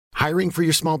Hiring for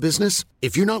your small business?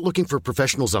 If you're not looking for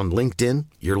professionals on LinkedIn,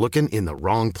 you're looking in the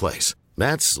wrong place.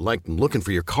 That's like looking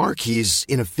for your car keys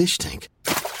in a fish tank.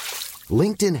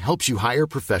 LinkedIn helps you hire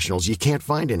professionals you can't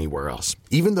find anywhere else,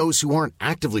 even those who aren't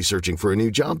actively searching for a new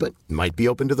job but might be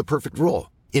open to the perfect role.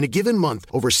 In a given month,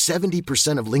 over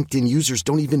 70% of LinkedIn users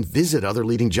don't even visit other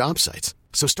leading job sites.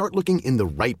 So start looking in the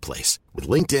right place. With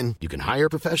LinkedIn, you can hire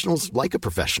professionals like a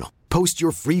professional. Post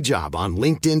your free job on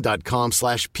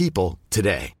linkedin.com/people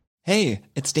today. Hey,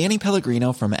 it's Danny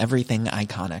Pellegrino from Everything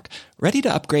Iconic. Ready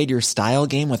to upgrade your style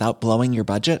game without blowing your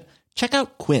budget? Check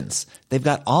out Quince. They've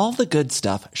got all the good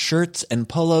stuff, shirts and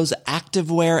polos,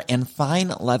 activewear, and fine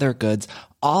leather goods,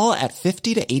 all at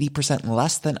 50 to 80%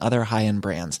 less than other high-end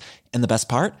brands. And the best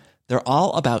part? They're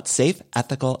all about safe,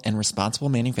 ethical, and responsible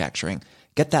manufacturing.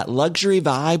 Get that luxury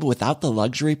vibe without the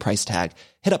luxury price tag.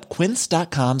 Hit up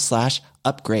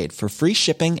quince.com/upgrade for free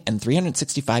shipping and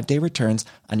 365-day returns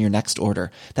on your next order.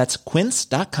 That's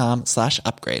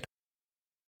quince.com/upgrade.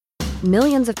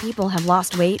 Millions of people have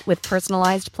lost weight with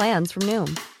personalized plans from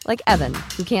Noom. Like Evan,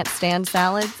 who can't stand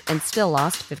salads and still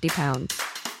lost 50 pounds.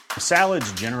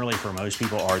 Salads generally for most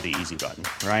people are the easy button,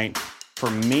 right? For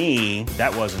me,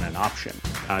 that wasn't an option.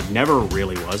 I never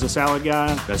really was a salad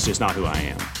guy. That's just not who I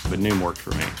am. But Noom worked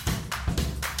for me.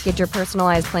 Get your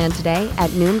personalized plan today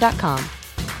at Noom.com.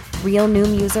 Real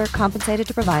Noom user compensated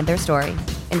to provide their story.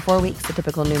 In 4 weeks, the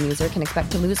typical Noom user can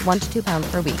expect to lose 1 to 2 pounds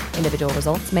per week. Individual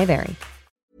results may vary.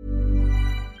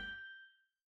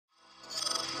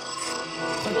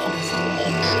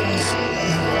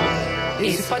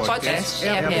 Esse podcast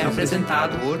é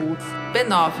apresentado por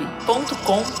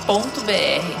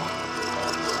b9.com.br.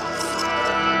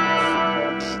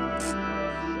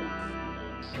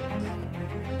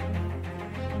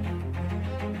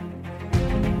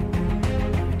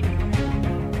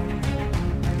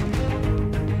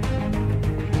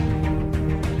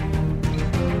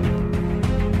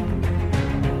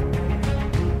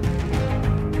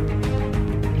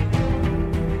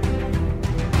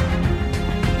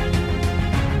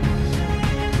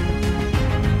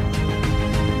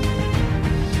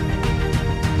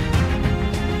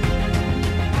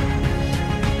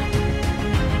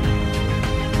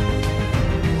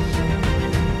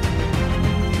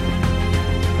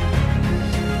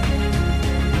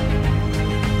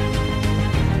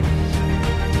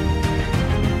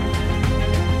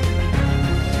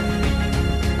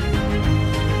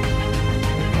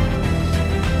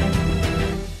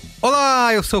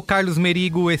 Olá, eu sou o Carlos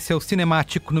Merigo, esse é o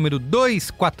Cinemático número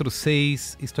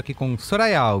 246. Estou aqui com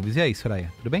Soraya Alves. E aí,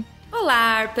 Soraya, tudo bem?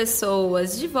 Olá,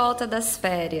 pessoas, de volta das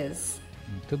férias.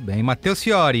 Muito bem. Matheus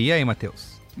Fiori, e aí,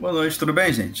 Matheus? Boa noite, tudo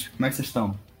bem, gente? Como é que vocês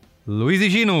estão? Luiz e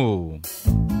Gino.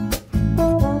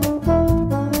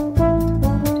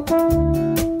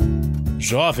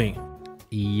 Jovem.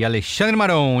 E Alexandre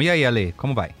Maron. E aí, Ale,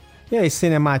 como vai? E aí,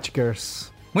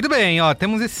 Cinematicers? Muito bem, ó,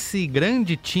 temos esse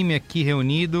grande time aqui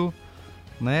reunido,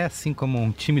 né, assim como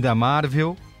um time da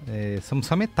Marvel. Somos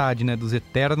só metade, né, dos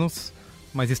Eternos,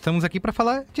 mas estamos aqui para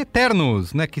falar de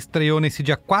Eternos, né, que estreou nesse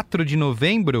dia 4 de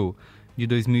novembro de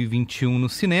 2021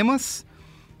 nos cinemas.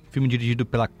 Filme dirigido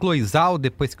pela Chloe Zhao,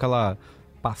 depois que ela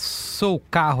passou o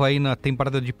carro aí na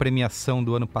temporada de premiação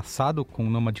do ano passado com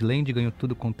Nomadland, ganhou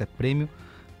tudo quanto é prêmio,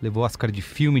 levou Oscar de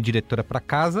filme e diretora para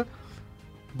casa.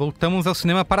 Voltamos ao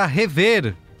cinema para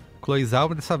rever Chloe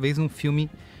Zhao, dessa vez num filme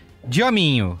de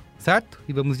hominho, certo?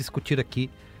 E vamos discutir aqui,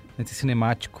 nesse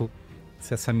cinemático,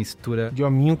 se essa mistura... De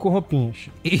hominho com roupinhas.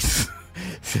 Isso,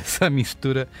 se essa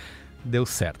mistura deu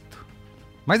certo.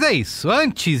 Mas é isso,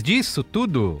 antes disso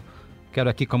tudo, quero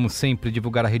aqui, como sempre,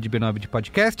 divulgar a rede B9 de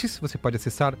podcasts. Você pode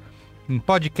acessar em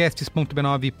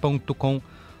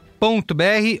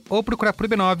podcasts.b9.com.br ou procurar por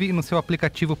B9 no seu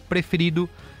aplicativo preferido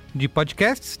de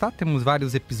podcasts, tá? Temos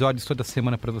vários episódios toda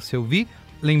semana para você ouvir.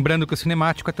 Lembrando que o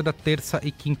Cinemático é toda terça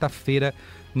e quinta-feira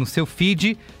no seu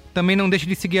feed. Também não deixe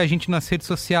de seguir a gente nas redes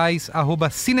sociais,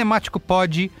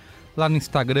 @cinemáticopod, lá no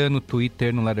Instagram, no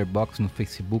Twitter, no Letterboxd, no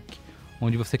Facebook,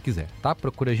 onde você quiser, tá?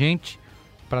 Procura a gente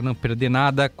para não perder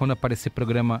nada quando aparecer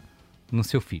programa no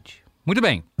seu feed. Muito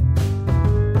bem.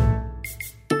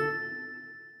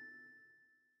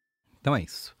 Então é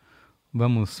isso.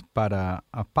 Vamos para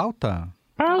a pauta?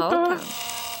 Pauta.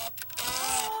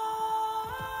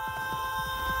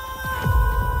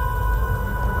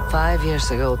 5 years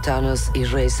ago, Thanos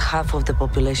erased half of the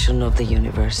population of the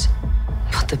universe.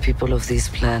 But the people of this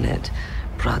planet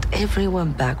brought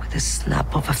everyone back with a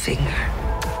snap of a finger.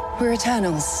 We're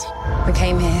Eternals. We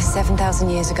came here 7,000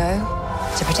 years ago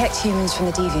to protect humans from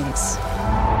the deviants.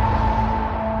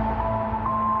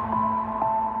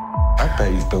 I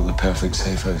bet you've built the perfect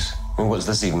safe house. Well, what's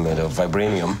this even made of?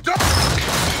 Vibranium?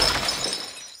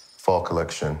 Fall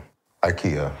collection,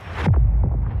 IKEA.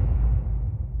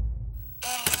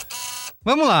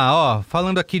 Vamos lá, ó,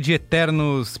 falando aqui de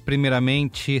Eternos,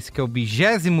 primeiramente, esse que é o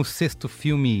 26º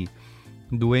filme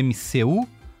do MCU,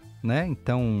 né?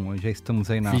 Então, já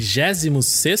estamos aí na...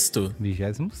 26º?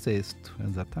 26º,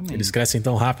 exatamente. Eles crescem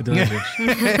tão rápido, né, gente?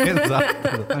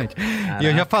 Exatamente. E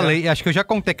eu já falei, acho que eu já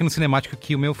contei aqui no Cinemático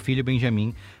que o meu filho,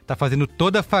 Benjamin, tá fazendo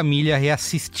toda a família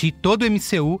reassistir todo o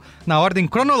MCU na ordem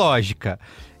cronológica.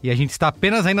 E a gente está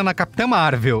apenas ainda na Capitã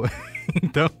Marvel.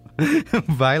 Então...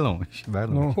 Vai longe.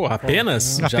 Pô,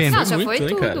 apenas? Apenas. Já muito, foi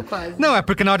tudo, cara. quase. Não, é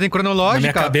porque na ordem cronológica...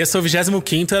 Na minha cabeça, o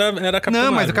 25º era Capitão Marvel.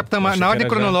 Não, mas o Capitão Marvel... Na ordem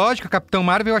cronológica, Capitão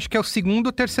Marvel, eu acho que é o 2º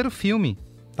ou 3º filme,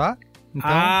 tá?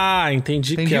 Então,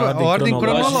 entendi que é a ordem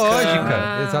cronológica.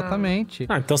 Ah. Exatamente.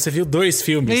 Então você viu 2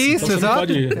 filmes. Isso, então exato.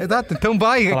 Pode Exato. Então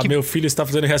vai. Falar, meu filho está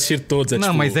fazendo reassistir todos. Não,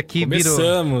 tipo, mas é que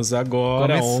começamos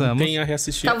agora, ontem a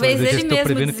reassistir Talvez todos. ele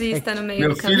mesmo desista no meio Meu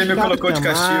do filho caminho. me colocou de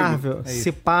castigo. Marvel se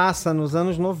passa nos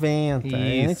anos 90,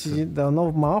 antes da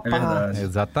maior parte.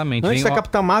 Exatamente. Antes da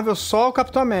Capitã Marvel, só o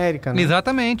Capitão América, né?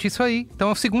 Exatamente, isso aí. Então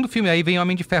é o 2º filme, aí vem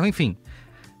Homem de Ferro, enfim.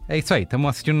 É isso aí, estamos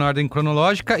assistindo na ordem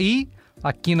cronológica e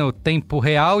aqui no tempo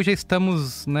real já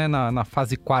estamos, né, na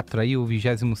fase 4 aí, o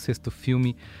 26º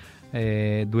filme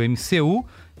do MCU,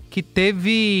 que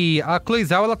teve... A Chloe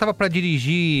Zhao, ela tava para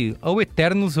dirigir ou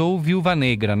Eternos ou Viúva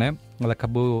Negra, né? Ela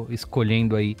acabou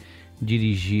escolhendo aí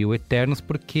dirigir o Eternos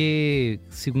porque,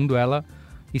 segundo ela,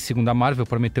 e segundo a Marvel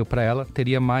prometeu para ela,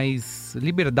 teria mais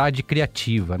liberdade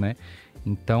criativa, né?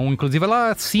 Então, inclusive, ela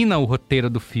assina o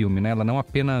roteiro do filme, né? Ela não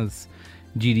apenas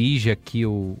dirige aqui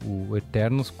o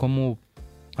Eternos, como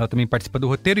ela também participa do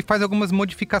roteiro e faz algumas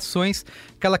modificações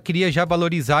que ela queria já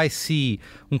valorizar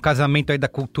um casamento aí da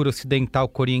cultura ocidental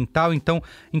com oriental. Então,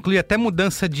 inclui até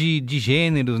mudança de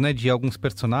gêneros, né? De alguns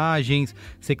personagens,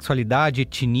 sexualidade,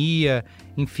 etnia,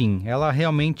 enfim. Ela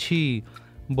realmente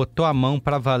botou a mão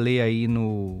para valer aí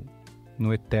no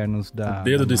Eternos da... O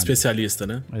dedo da do especialista,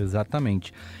 né?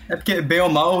 Exatamente. É porque, bem ou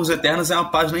mal, os Eternos é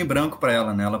uma página em branco pra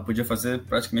ela, né? Ela podia fazer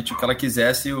praticamente o que ela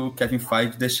quisesse e o Kevin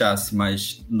Feige deixasse,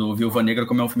 mas no Viúva Negra,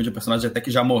 como é um filme de um personagem até que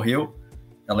já morreu,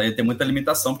 ela ia ter muita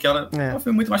limitação, porque ela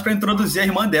foi muito mais pra introduzir a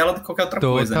irmã dela do que qualquer outra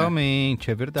coisa, né? Totalmente,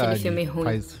 é verdade. Aquele filme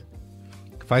ruim.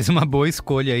 Faz uma boa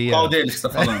escolha aí. Qual deles que você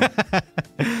tá falando?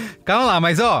 Calma lá,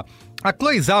 mas ó... A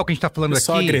Chloe Zhao que a gente tá falando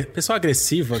aqui... Pessoal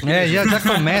agressivo aqui.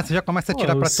 Já começa a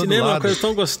tirar pra todo lado. O cinema é uma coisa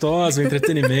tão gostosa, o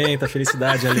entretenimento, a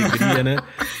felicidade, a alegria, né?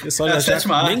 O pessoal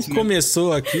já nem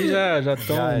começou aqui, já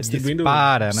estão distribuindo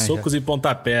socos e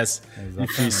pontapés.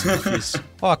 Difícil.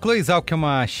 Ó, a Chloe Zhao, que é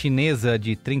uma chinesa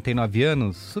de 39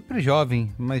 anos, super jovem,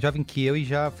 mais jovem que eu e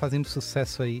já fazendo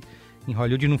sucesso aí em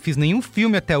Hollywood. Não fiz nenhum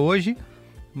filme até hoje,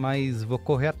 mas vou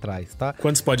correr atrás, tá?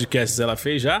 Quantos podcasts ela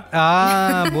fez já?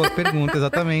 Ah, boa pergunta,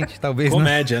 exatamente. Talvez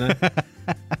comédia, né?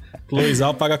 Chloe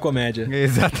Zhao paga comédia.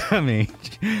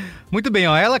 Exatamente. Muito bem,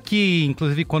 ó. Ela que,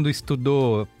 inclusive, quando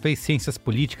estudou, fez ciências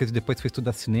políticas e depois foi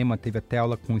estudar cinema, teve até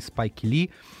aula com Spike Lee.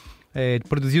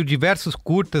 Produziu diversos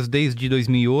curtas desde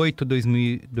 2008,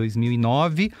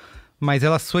 2009, mas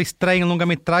sua estreia em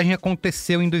longa-metragem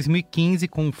aconteceu em 2015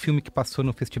 com um filme que passou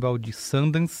no Festival de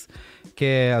Sundance, que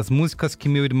é As Músicas que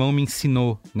Meu Irmão Me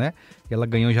Ensinou, né? Ela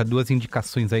ganhou já 2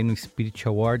 indicações aí no Spirit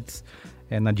Awards,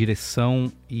 na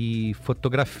direção e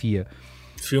fotografia.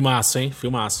 Filmaço, hein?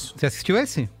 Filmaço. Você assistiu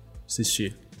esse?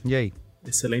 Assisti. E aí?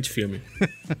 Excelente filme.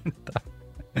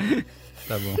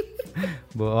 Tá bom.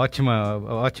 Boa,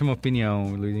 ótima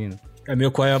opinião, Luizino. É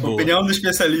meu qual é a boa. Opinião do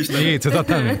especialista. Isso,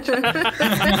 exatamente.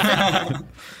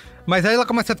 Mas aí ela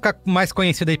começa a ficar mais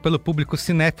conhecida aí pelo público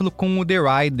cinéfilo com o The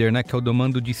Rider, né? Que é o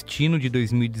Domando o Destino, de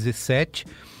 2017.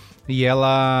 E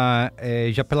ela,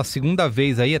 já pela segunda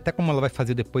vez aí, até como ela vai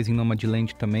fazer depois em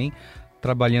Nomadland também,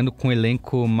 trabalhando com um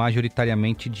elenco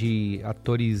majoritariamente de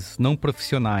atores não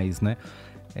profissionais, né?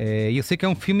 E eu sei que é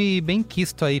um filme bem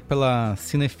quisto aí pela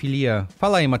cinefilia.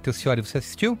 Fala aí, Matheus Fiori, você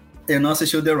assistiu? Eu não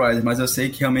assisti o The Rider, mas eu sei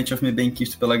que realmente é um filme bem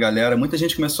quisto pela galera. Muita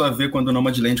gente começou a ver quando o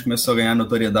Nomadland começou a ganhar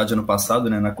notoriedade ano passado,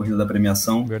 né? Na corrida da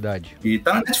premiação. Verdade. E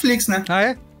tá na Netflix, né? Ah,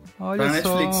 é? Olha tá na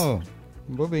Netflix.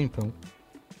 Vou ver, então.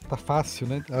 Tá fácil,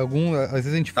 né? Às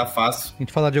vezes a gente... Tá fácil. A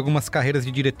gente fala de algumas carreiras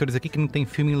de diretores aqui que não tem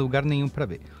filme em lugar nenhum pra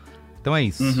ver. Então é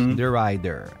isso. The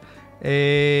Rider.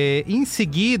 Em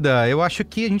seguida, eu acho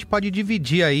que a gente pode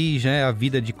dividir aí já a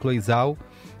vida de Chloe Zhao,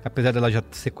 apesar dela já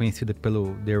ser conhecida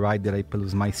pelo The Rider aí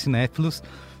pelos mais cinéfilos,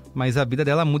 mas a vida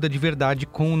dela muda de verdade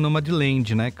com o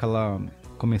Nomadland, né? Que ela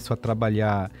começou a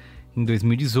trabalhar em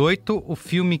 2018, o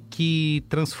filme que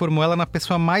transformou ela na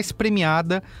pessoa mais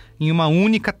premiada em uma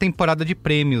única temporada de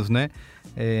prêmios, né?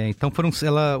 Então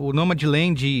o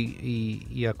Nomadland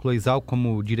e a Chloe Zhao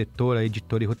como diretora,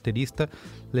 editora e roteirista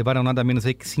levaram nada menos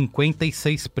aí que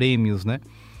 56 prêmios, né?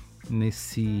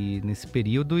 Nesse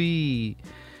período. E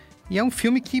é um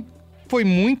filme que foi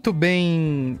muito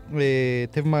bem...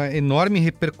 teve uma enorme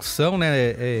repercussão,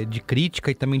 né? De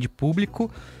crítica e também de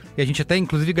público. E a gente até,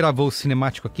 inclusive, gravou o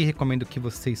cinemático aqui. Recomendo que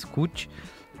você escute.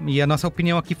 E a nossa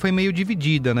opinião aqui foi meio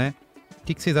dividida, né? O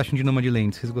que vocês acham de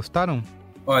Nomadland? Vocês gostaram?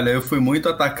 Olha, eu fui muito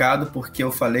atacado porque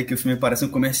eu falei que o filme parece um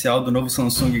comercial do novo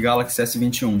Samsung Galaxy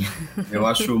S21. Eu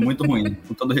acho muito ruim,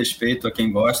 com todo respeito a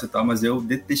quem gosta e tal, mas eu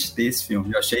detestei esse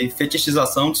filme. Eu achei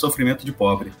fetichização de sofrimento de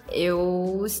pobre.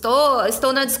 Eu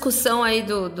estou na discussão aí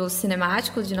do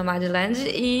cinemático de Nomadland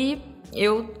e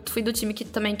eu fui do time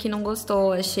que não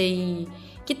gostou. Achei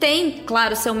que tem,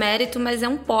 claro, seu mérito, mas é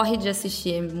um porre de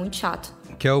assistir, é muito chato.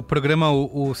 Que é o programa,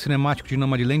 o cinemático de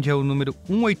Nomadland é o número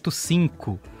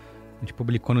 185. A gente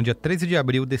publicou no dia 13 de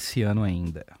abril desse ano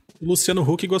ainda. O Luciano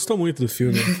Huck gostou muito do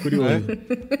filme, curioso.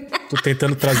 Tô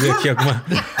tentando trazer aqui alguma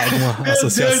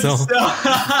associação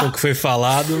com o que foi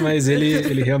falado, mas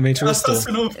ele realmente gostou.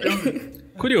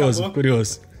 Curioso. Eu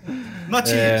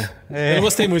não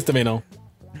gostei muito também, não.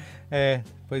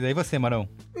 Pois aí você, Marão.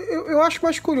 Eu acho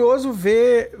mais curioso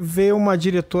ver uma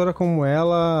diretora como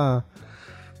ela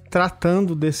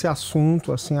tratando desse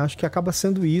assunto, assim, acho que acaba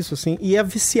sendo isso, assim, e é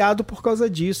viciado por causa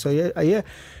disso, aí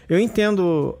eu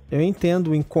entendo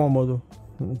o incômodo,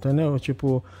 entendeu?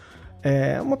 Tipo,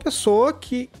 é uma pessoa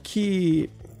que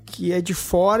é de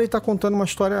fora e tá contando uma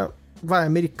história,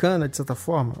 americana, de certa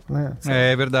forma, né? Sabe?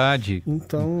 É verdade.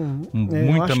 Então, muito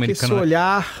eu acho americano. Que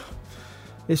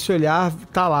esse olhar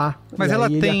tá lá. Mas ela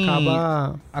tem...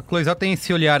 A Chloe Zhao tem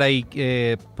esse olhar aí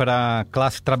pra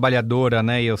classe trabalhadora,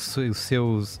 né? E os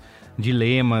seus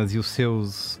dilemas e os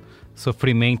seus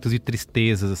sofrimentos e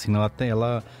tristezas, assim.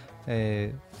 Ela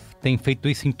tem feito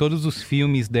isso em todos os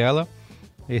filmes dela,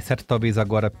 exceto talvez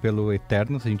agora pelo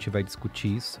Eternos, a gente vai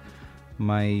discutir isso.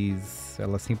 Mas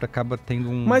ela sempre acaba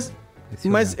tendo Mas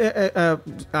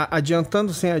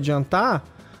adiantando sem adiantar...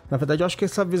 Na verdade, eu acho que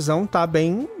essa visão tá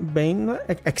bem...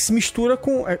 É que se mistura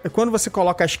com... quando você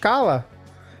coloca a escala,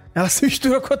 ela se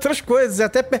mistura com outras coisas. E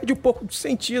até perde um pouco de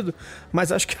sentido.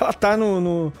 Mas acho que ela tá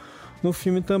no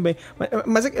filme também.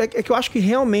 Mas é que eu acho que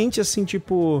realmente, assim,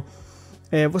 tipo...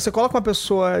 você coloca uma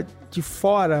pessoa de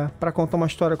fora pra contar uma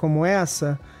história como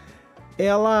essa,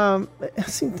 ela...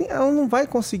 Assim, ela não vai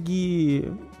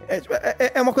conseguir...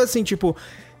 É uma coisa assim, tipo...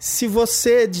 Se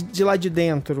você, de lá de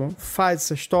dentro, faz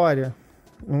essa história...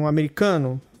 Um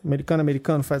americano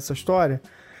faz essa história,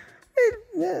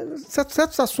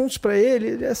 certos assuntos pra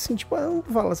ele é assim, tipo, não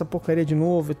vou falar essa porcaria de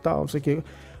novo e tal, não sei o que.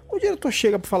 O diretor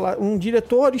chega pra falar, um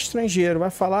diretor estrangeiro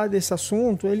vai falar desse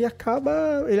assunto, ele acaba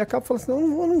falando assim, eu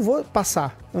não vou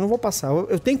passar,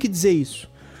 eu tenho que dizer isso,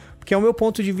 porque é o meu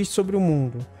ponto de vista sobre o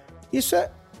mundo. Isso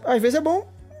às vezes é bom,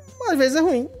 às vezes é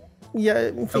ruim. E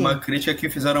enfim. É uma crítica que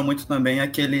fizeram muito também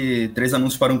aquele 3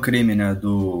 Anúncios para um Crime, né,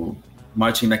 do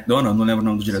Martin McDonagh, não lembro o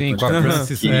nome do diretor.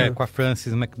 Sim, com a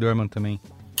Frances McDormand também.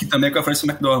 Que também é com a Frances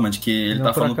McDormand, que ele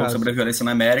tá falando um pouco sobre a violência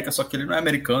na América, só que ele não é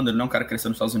americano, ele não é um cara que cresceu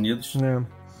nos Estados Unidos.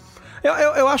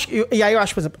 Eu acho, e aí eu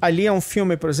acho, por exemplo, ali é um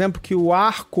filme, por exemplo, que o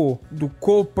arco do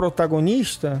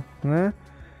co-protagonista, né,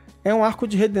 é um arco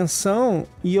de redenção,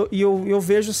 e eu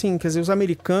vejo assim, quer dizer, os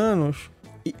americanos,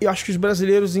 e eu acho que os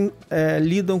brasileiros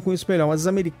lidam com isso melhor, mas os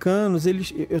americanos,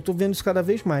 eu tô vendo isso cada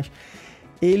vez mais.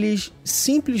 Eles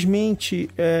simplesmente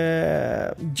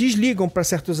desligam para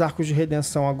certos arcos de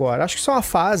redenção agora. Acho que só uma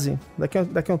fase.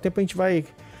 Daqui a um tempo a gente vai...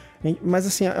 Mas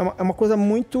assim, é uma coisa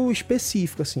muito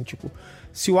específica, assim, tipo...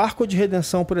 Se o arco de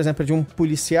redenção, por exemplo, é de um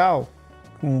policial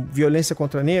com violência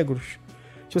contra negros...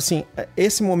 Tipo assim,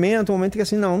 esse momento é um momento que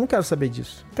assim, não quero saber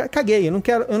disso. Caguei, eu não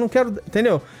quero...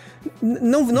 Entendeu?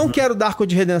 Não quero dar arco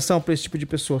de redenção para esse tipo de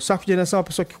pessoa. Se o arco de redenção é uma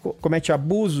pessoa que comete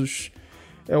abusos...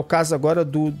 É o caso agora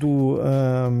do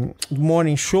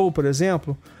Morning Show, por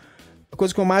exemplo. A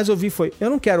coisa que eu mais ouvi foi... Eu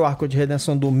não quero o arco de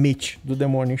redenção do Mitch, do The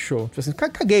Morning Show. Tipo assim,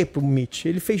 caguei pro Mitch.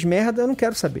 Ele fez merda, eu não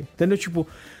quero saber. Entendeu? Tipo,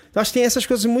 eu acho que tem essas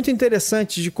coisas muito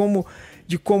interessantes de como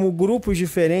grupos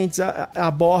diferentes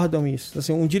abordam isso.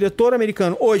 Assim, um diretor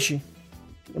americano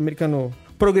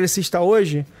progressista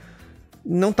hoje...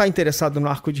 não tá interessado no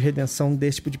arco de redenção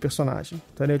desse tipo de personagem,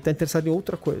 entendeu? Ele tá interessado em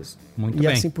outra coisa. Muito bem.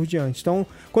 E assim por diante. Então,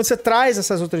 quando você traz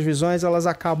essas outras visões, elas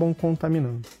acabam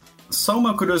contaminando. Só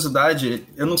uma curiosidade,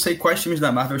 eu não sei quais filmes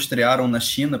da Marvel estrearam na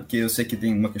China, porque eu sei que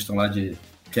tem uma questão lá de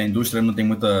que a indústria não tem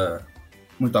muito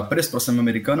apreço para o cinema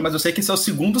americano, mas eu sei que esse é o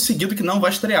segundo seguido que não vai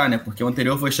estrear, né? Porque o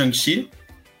anterior foi Shang-Chi,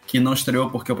 que não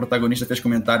estreou porque o protagonista fez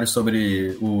comentários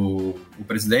sobre o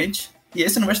presidente. E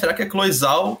esse não vai mostrar que a Chloe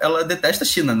Zhao, ela detesta a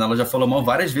China, né? Ela já falou mal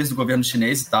várias vezes do governo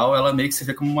chinês e tal, ela meio que se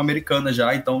vê como uma americana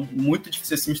já, então muito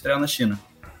difícil se estrear na China.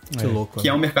 Que louco. Que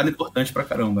é um mercado importante pra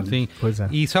caramba, né? Sim. Pois é.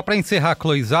 E só pra encerrar a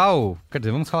Chloe Zhao, quer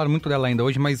dizer, vamos falar muito dela ainda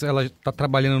hoje, mas ela tá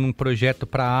trabalhando num projeto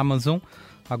pra Amazon,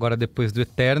 agora depois do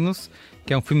Eternos,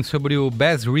 que é um filme sobre o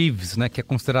Bass Reeves, né? Que é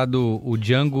considerado o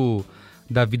Django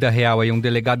da vida real, aí um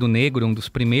delegado negro, um dos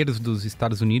primeiros dos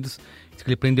Estados Unidos. Diz que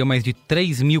ele prendeu mais de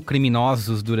 3 mil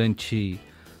criminosos durante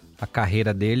a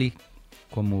carreira dele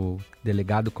como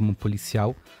delegado, como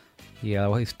policial. E é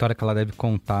a história que ela deve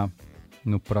contar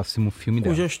no próximo filme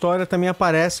dela. Cuja história também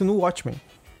aparece no Watchmen.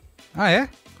 Ah, é?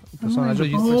 O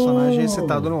personagem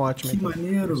citado no Watchmen. Que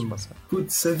maneiro.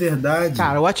 Putz, isso é verdade.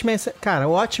 Cara,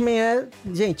 o Watchmen é...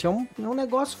 Gente, é um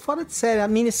negócio fora de série. A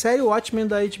minissérie Watchmen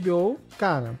da HBO,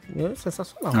 cara, é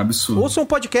sensacional. Absurdo. Ouça um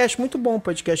podcast muito bom,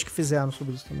 podcast que fizeram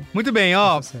sobre isso também. Muito bem,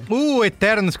 ó. O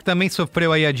Eternos, que também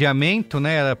sofreu aí adiamento,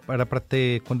 né? Era pra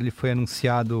ter, quando ele foi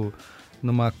anunciado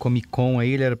numa Comic Con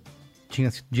aí, ele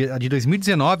tinha sido de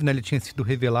 2019, né? Ele tinha sido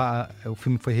revelado, o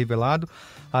filme foi revelado.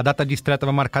 A data de estreia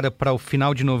estava marcada para o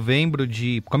final de novembro,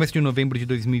 começo de novembro de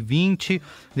 2020,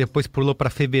 depois pulou para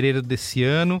fevereiro desse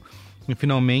ano, e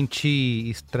finalmente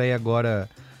estreia agora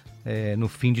no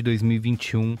fim de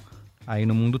 2021 aí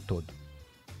no mundo todo.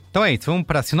 Então é isso, vamos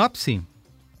para a sinopse?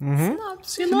 Uhum.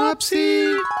 Sinopse!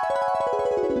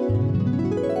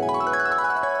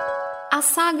 A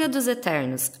saga dos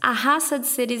Eternos, a raça de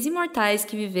seres imortais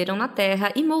que viveram na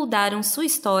Terra e moldaram sua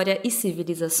história e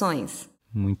civilizações.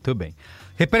 Muito bem.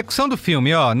 Repercussão do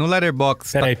filme, ó, no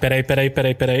Letterboxd...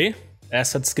 Peraí.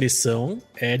 Essa descrição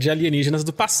é de alienígenas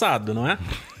do passado, não é?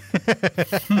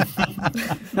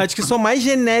 A descrição mais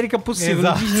genérica possível,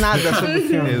 Exato. Não diz nada sobre o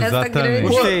filme.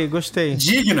 Exatamente. Gostei.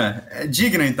 Digna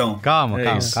então. Calma,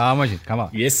 gente, calma.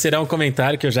 E esse será um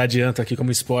comentário que eu já adianto aqui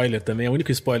como spoiler também, é o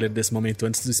único spoiler desse momento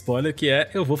antes do spoiler, que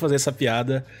é, eu vou fazer essa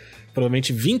piada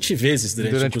provavelmente 20 vezes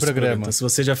durante o programa. Então, se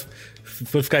você já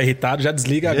for ficar irritado, já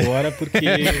desliga agora, porque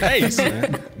é isso, né?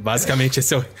 Basicamente,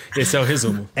 esse é o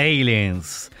resumo.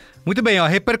 Aliens. Muito bem, ó, a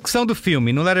repercussão do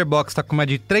filme no Letterboxd tá com uma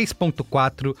de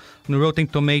 3.4, no Rotten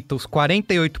Tomatoes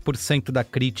 48% da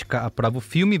crítica aprova o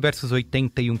filme versus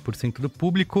 81% do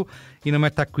público e no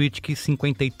Metacritic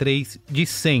 53 de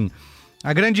 100.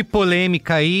 A grande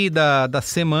polêmica aí da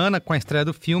semana com a estreia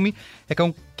do filme é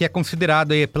que é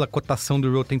considerado aí pela cotação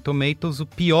do Rotten Tomatoes o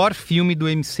pior filme do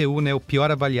MCU, né? O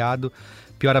pior avaliado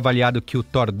que o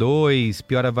Thor 2,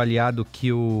 pior avaliado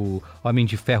que o Homem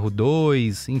de Ferro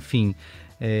 2, enfim...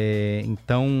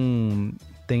 então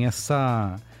tem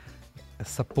essa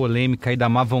polêmica aí da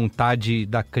má vontade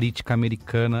da crítica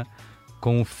americana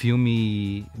com o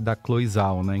filme da Chloe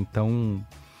Zhao, né? Então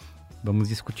vamos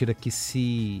discutir aqui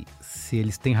se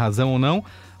eles têm razão ou não.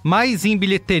 Mas em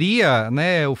bilheteria,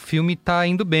 né, o filme tá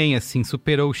indo bem, assim,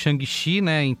 superou o Shang-Chi,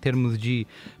 né, em termos de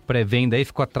pré-venda, aí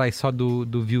ficou atrás só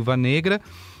do Viúva Negra.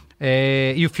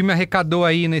 E o filme arrecadou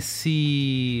aí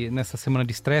nessa semana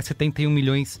de estreia 71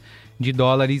 milhões de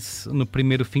dólares no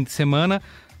primeiro fim de semana,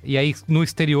 e aí no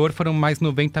exterior foram mais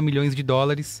 90 milhões de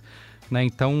dólares, né?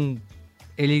 Então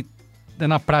ele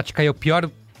na prática é o pior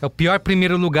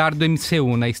primeiro lugar do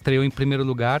MCU, né? Estreou em primeiro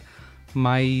lugar,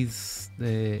 mas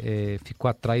ficou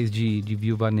atrás de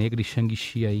Viúva Negra e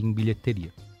Shang-Chi aí em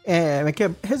bilheteria.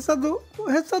 Resultado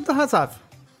razoável.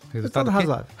 Resultado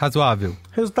razoável.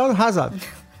 Resultado razoável.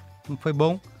 Não foi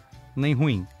bom nem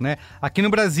ruim, né? Aqui no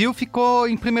Brasil ficou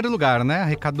em primeiro lugar, né?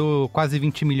 Arrecadou quase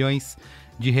 20 milhões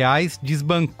de reais,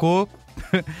 desbancou,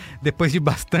 depois de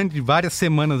várias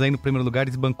semanas aí no primeiro lugar,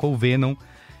 desbancou o Venom,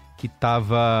 que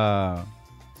tava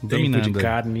dominando. Tempo de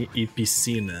carne e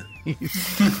piscina.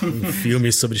 Um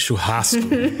filme sobre churrasco.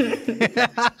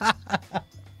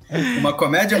 Uma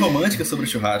comédia romântica sobre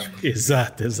churrasco.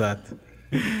 Exato.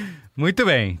 Muito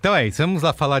bem, então é isso, vamos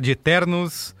lá falar de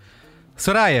Eternos.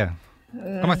 Soraya,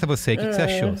 começa você, o que você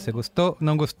achou? Você gostou,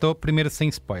 não gostou? Primeiro sem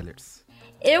spoilers.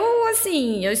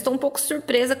 Eu estou um pouco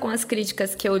surpresa com as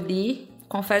críticas que eu li.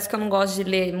 Confesso que eu não gosto de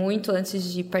ler muito antes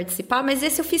de participar, mas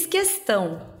esse eu fiz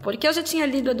questão. Porque eu já tinha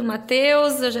lido a do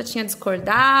Matheus, eu já tinha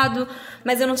discordado,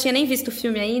 mas eu não tinha nem visto o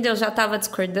filme ainda, eu já estava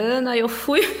discordando, aí eu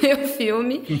fui ver o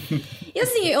filme. E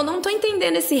assim, eu não tô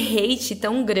entendendo esse hate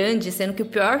tão grande, sendo que o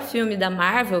pior filme da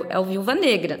Marvel é o Viúva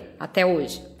Negra, até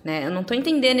hoje. Né? Eu não tô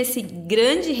entendendo esse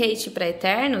grande hate pra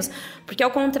Eternos, porque ao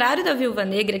contrário da Viúva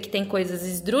Negra, que tem coisas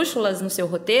esdrúxulas no seu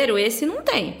roteiro, esse não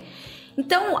tem.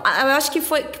 Então, eu acho que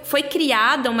foi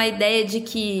criada uma ideia de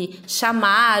que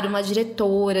chamar uma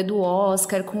diretora do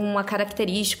Oscar com uma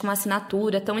característica, uma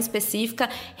assinatura tão específica,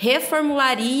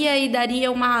 reformularia e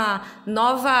daria uma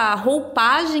nova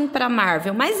roupagem para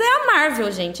Marvel. Mas é a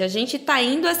Marvel, gente. A gente tá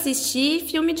indo assistir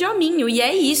filme de hominho, e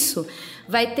é isso.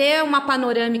 Vai ter uma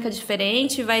panorâmica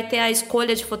diferente, vai ter a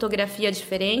escolha de fotografia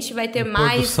diferente, vai ter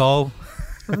mais... Pôr do sol.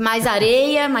 Mais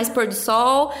areia, mais pôr do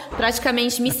sol.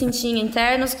 Praticamente me senti em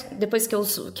Internos depois que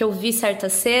eu vi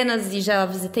certas cenas e já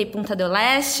visitei Punta del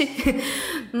Este.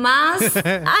 Mas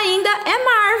ainda é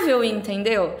Marvel,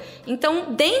 entendeu?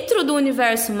 Então, dentro do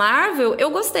universo Marvel, eu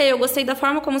gostei. Eu gostei da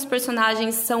forma como os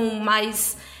personagens são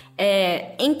mais...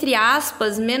 entre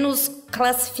aspas, menos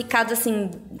classificados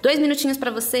assim, 2 minutinhos pra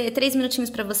você, 3 minutinhos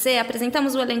pra você,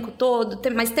 apresentamos o elenco todo,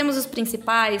 mas temos os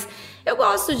principais. Eu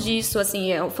gosto disso,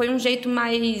 assim, foi um jeito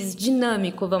mais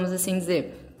dinâmico, vamos assim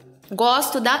dizer.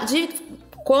 Gosto de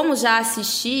como já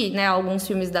assisti, né, alguns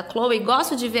filmes da Chloe,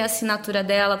 gosto de ver a assinatura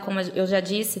dela, como eu já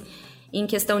disse, em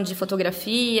questão de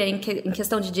fotografia, em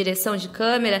questão de direção de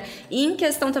câmera, e em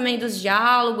questão também dos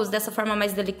diálogos, dessa forma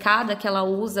mais delicada que ela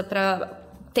usa pra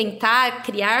tentar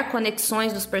criar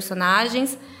conexões dos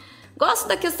personagens. Gosto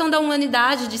da questão da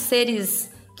humanidade, de seres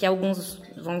que alguns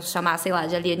vão chamar, sei lá,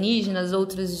 de alienígenas,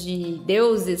 outros de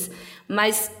deuses,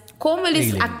 mas como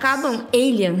eles acabam...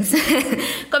 Aliens.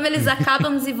 Como eles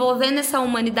acabam desenvolvendo essa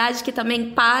humanidade que também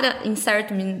para em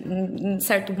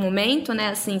certo momento, né?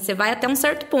 Assim, você vai até um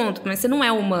certo ponto, mas você não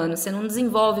é humano, você não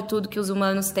desenvolve tudo que os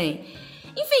humanos têm.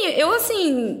 Enfim, eu,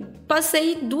 assim,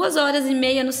 passei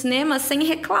 2h30 no cinema sem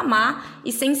reclamar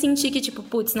e sem sentir que, tipo,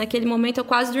 putz, naquele momento eu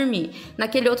quase dormi.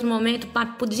 Naquele outro momento,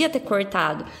 podia ter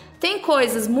cortado. Tem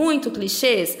coisas muito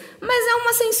clichês, mas é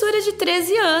uma censura de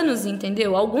 13 anos,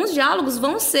 entendeu? Alguns diálogos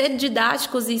vão ser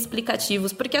didáticos e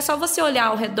explicativos, porque é só você olhar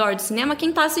ao redor do cinema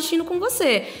quem tá assistindo com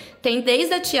você. Tem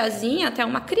desde a tiazinha até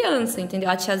uma criança, entendeu?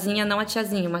 A tiazinha, não a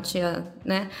tiazinha, uma tia,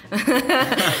 né?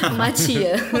 Uma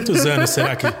tia. Quantos anos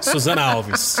será que... Susana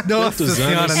Alves. Nossa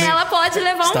senhora, né? Ela pode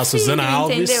levar Está um filho, Susana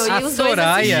Alves. entendeu? E A os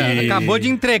Soraya acabou de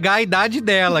entregar a idade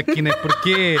dela aqui, né?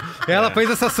 Porque ela fez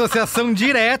essa associação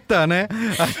direta, né?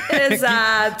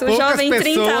 Exato. O jovem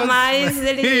 30 a mais,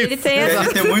 ele tem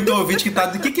essa... Tem muito ouvinte que tá...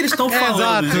 Do que eles estão falando,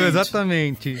 Exato, gente?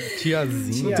 exatamente.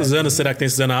 Tiazinha. Quantos anos será que tem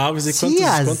Susana Alves e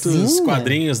quantos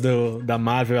quadrinhos da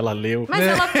Marvel ela leu? Mas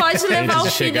ela pode levar o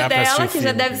filho chegar pra dela, assistir o que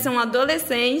já filme. deve ser um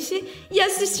adolescente, e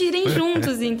assistirem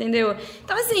juntos, entendeu?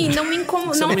 Então, assim, não me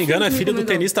incomodou. Se eu não me engano, é filho do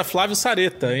tenista Flávio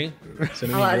Sareta, hein? Se eu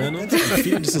não me engano, é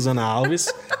filho de Susana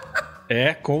Alves.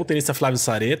 Com o tenista Flávio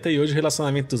Sareta, e hoje o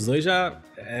relacionamento dos dois já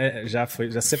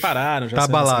separaram, já tá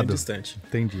abalado. Distante.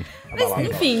 Entendi. Mas,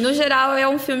 enfim, no geral, é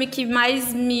um filme que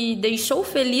mais me deixou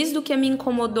feliz do que me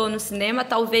incomodou no cinema.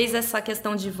 Talvez essa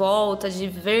questão de volta, de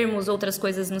vermos outras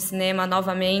coisas no cinema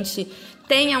novamente,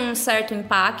 tenha um certo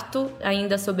impacto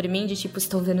ainda sobre mim, de tipo,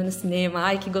 estou vendo no cinema,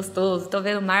 ai, que gostoso, estou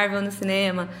vendo Marvel no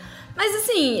cinema. Mas,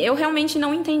 assim, eu realmente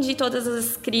não entendi todas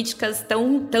as críticas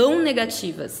tão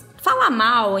negativas. Falar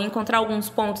mal, encontrar alguns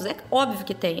pontos, é óbvio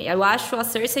que tem. Eu acho a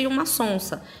Cersei uma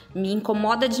sonsa. Me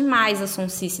incomoda demais a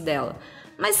sonsice dela.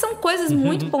 Mas são coisas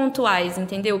muito pontuais,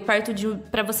 entendeu? Perto de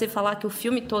pra você falar que o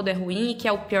filme todo é ruim e que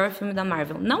é o pior filme da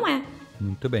Marvel. Não é.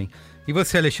 Muito bem. E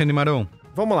você, Alexandre Maron?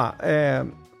 Vamos lá.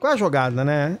 Qual é a jogada,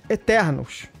 né?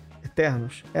 Eternos.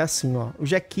 É assim, ó. O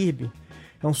Jack Kirby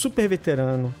é um super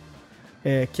veterano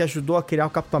que ajudou a criar o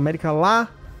Capitão América lá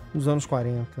nos anos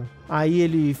 40. Aí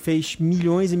ele fez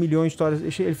milhões e milhões de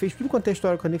histórias. Ele fez tudo quanto é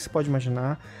história que você pode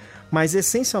imaginar. Mas,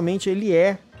 essencialmente, ele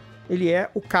é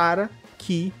o cara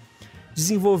que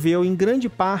desenvolveu, em grande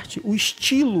parte, o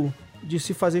estilo de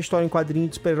se fazer história em quadrinho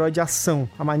de super-herói de ação.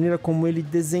 A maneira como ele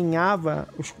desenhava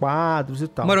os quadros e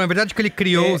tal. Mano, é verdade que ele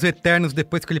criou os Eternos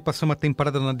depois que ele passou uma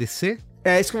temporada na DC?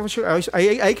 É isso que eu vou chegar.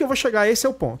 Aí que eu vou chegar, esse é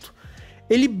o ponto.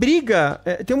 Ele briga,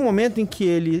 tem um momento em que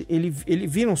ele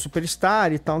vira um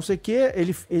superstar e tal, não sei o quê.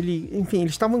 Enfim,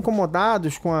 eles estavam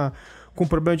incomodados com o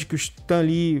problema de que o Stan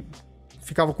Lee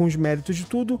ficava com os méritos de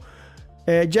tudo.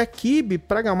 Jack Kirby,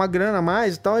 pra ganhar uma grana a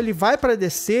mais e tal, ele vai pra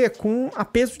DC com a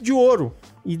peso de ouro.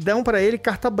 E dão pra ele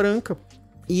carta branca.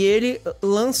 E ele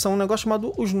lança um negócio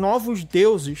chamado Os Novos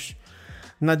Deuses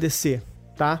na DC,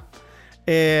 tá?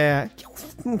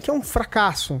 Que é um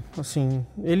fracasso, assim.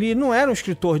 Ele não era um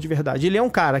escritor de verdade. Ele é um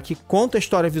cara que conta a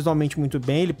história visualmente muito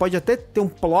bem. Ele pode até ter um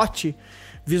plot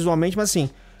visualmente, mas assim...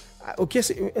 O que às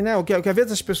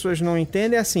vezes as pessoas não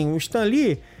entendem é assim, o Stan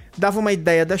Lee dava uma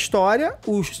ideia da história,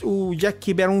 o Jack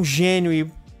Kirby era um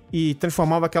gênio e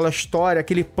transformava aquela história,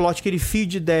 aquele plot, aquele fio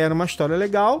de ideia numa história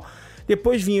legal.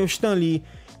 Depois vinha o Stan Lee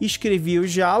e escrevia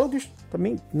os diálogos,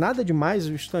 também nada demais,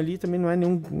 o Stan Lee também não é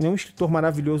nenhum escritor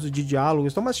maravilhoso de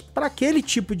diálogos, então, mas para aquele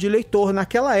tipo de leitor,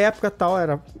 naquela época tal,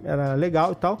 era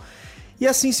legal e tal. E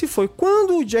assim se foi.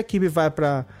 Quando o Jack Kirby vai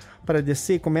pra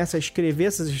DC e começa a escrever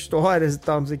essas histórias e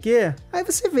tal, não sei o quê, aí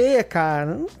você vê,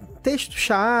 cara, um texto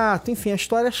chato, enfim, a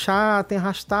história é chata,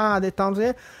 arrastada e tal, não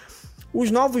sei o quê. Os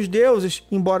Novos Deuses,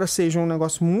 embora sejam um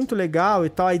negócio muito legal e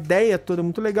tal, a ideia toda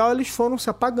muito legal, eles foram se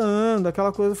apagando,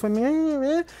 aquela coisa foi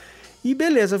meio... E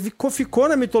beleza, ficou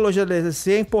na mitologia da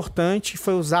DC, é importante,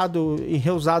 foi usado e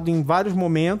reusado em vários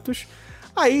momentos.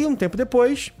 Aí, um tempo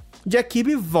depois, Jack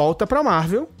Kirby volta pra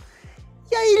Marvel,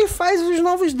 e aí ele faz os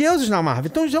Novos Deuses na Marvel.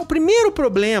 Então já o primeiro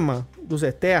problema dos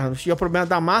Eternos, e é o problema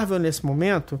da Marvel nesse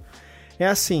momento, é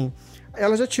assim,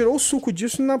 ela já tirou o suco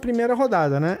disso na primeira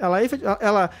rodada, né?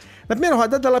 Ela na primeira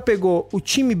rodada ela pegou o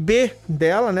time B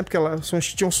dela, né? Porque elas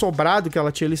tinham sobrado que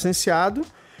ela tinha licenciado,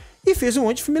 e fez um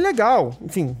monte de filme legal.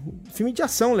 Enfim, filme de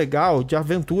ação legal, de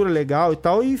aventura legal e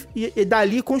tal, e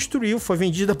dali construiu,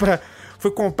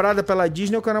 foi comprada pela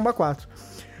Disney o Caramba 4.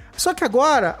 Só que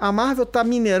agora a Marvel tá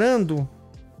minerando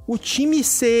o time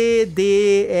C,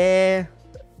 D, E,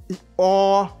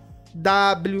 O,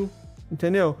 W,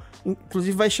 entendeu?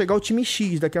 Inclusive vai chegar o time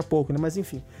X daqui a pouco, né? Mas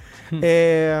enfim.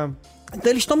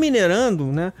 Então eles estão minerando,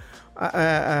 né?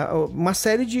 Uma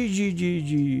série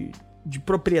de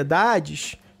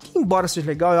propriedades que, embora seja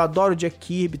legal, eu adoro o Jack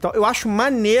Kirby e tal, eu acho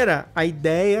maneira a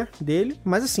ideia dele,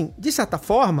 mas assim, de certa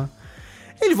forma,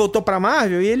 ele voltou pra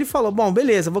Marvel e ele falou, bom,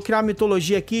 beleza, vou criar uma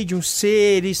mitologia aqui de uns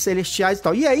seres celestiais e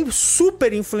tal. E aí,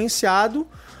 super influenciado,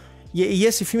 e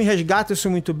esse filme resgata isso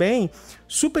muito bem,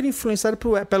 super influenciado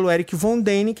pelo Eric Von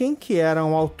Däniken, que era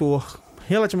um autor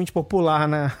relativamente popular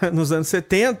nos anos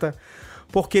 70,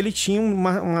 porque ele tinha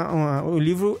o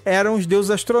livro Eram os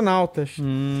Deuses Astronautas.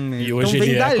 E hoje então,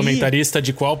 ele é comentarista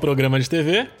de qual programa de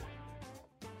TV?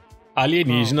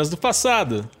 Alienígenas do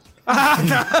Passado. Ah,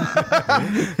 tá.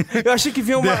 Eu achei que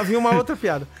vinha uma outra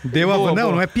piada.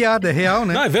 Não é piada, é real,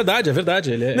 né? Não, é verdade.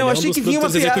 Ele não, é achei um dos que vinha uma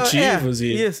piada. executivos.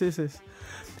 Isso.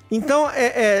 Então,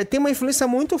 tem uma influência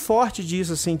muito forte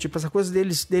disso, assim, tipo, essa coisa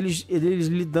deles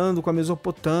lidando com a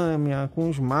Mesopotâmia, com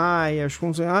os maias,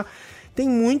 tem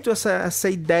muito essa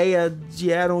ideia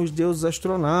de eram os deuses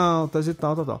astronautas e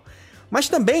tal. Mas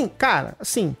também, cara,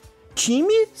 assim,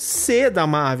 time C da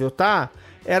Marvel, tá?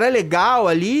 Era legal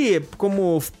ali,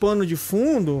 como pano de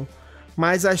fundo,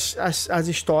 mas as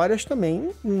histórias também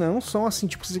não são assim,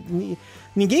 tipo,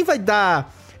 ninguém vai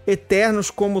dar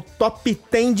Eternos como top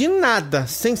 10 de nada,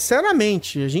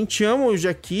 sinceramente. A gente ama o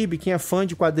Jack Kirby, quem é fã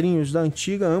de quadrinhos da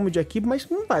antiga ama o Jack Kirby, mas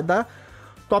não vai dar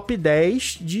top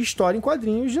 10 de história em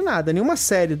quadrinhos de nada, nenhuma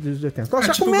série dos Eternos. Então,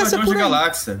 já tipo começa Guardiões por da aí.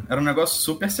 Galáxia, era um negócio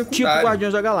super secundário. Tipo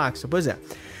Guardiões da Galáxia, pois é.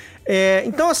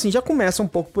 Então, assim, já começa um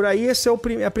pouco por aí, essa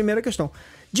é a primeira questão.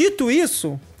 Dito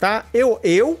isso, tá?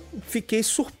 Eu fiquei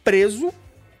surpreso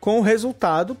com o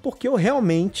resultado, porque eu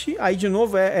realmente, aí de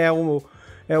novo é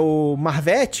o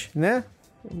Marvete, né?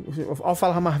 Ao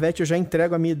falar Marvete, eu já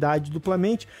entrego a minha idade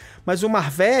duplamente, mas o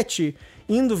Marvete,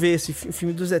 indo ver esse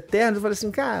filme dos Eternos, eu falei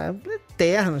assim, cara,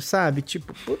 Eternos, sabe?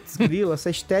 Tipo, putz, grilo, essa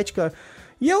estética.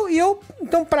 E eu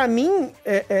então, pra mim,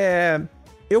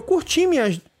 eu curti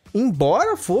minhas...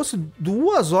 Embora fosse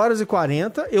 2 horas e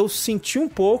 40, eu senti um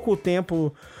pouco o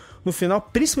tempo no final,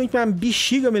 principalmente minha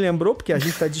bexiga me lembrou, porque a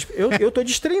gente tá... Eu tô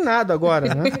destreinado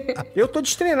agora, né? Eu tô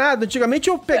destreinado. Antigamente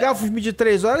eu pegava o filme de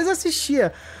 3 horas e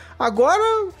assistia. Agora,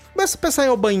 começa a pensar em ir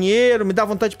ao banheiro, me dá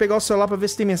vontade de pegar o celular pra ver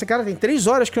se tem mensagem. Cara, tem 3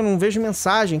 horas que eu não vejo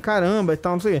mensagem, caramba, e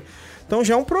tal, não sei o quê. Então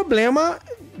já é um problema,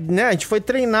 né? A gente foi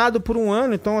treinado por 1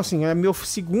 ano, então assim, é meu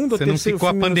segundo ou terceiro filme. Você não ficou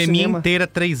a pandemia inteira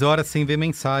 3 horas sem ver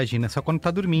mensagem, né? Só quando tá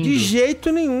dormindo. De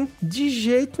jeito nenhum.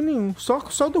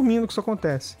 Só dormindo que isso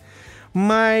acontece.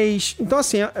 Mas, então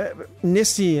assim,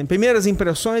 primeiras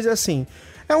impressões é assim,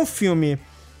 é um filme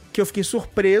que eu fiquei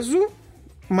surpreso,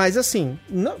 mas assim,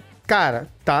 não, cara,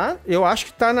 tá, eu acho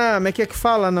que tá na, como é que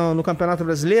fala no Campeonato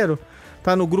Brasileiro?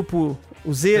 Tá no grupo...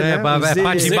 O Z, né? O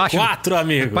parte de baixo, Z4,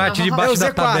 amigo. Parte de baixo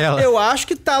da tabela. Eu acho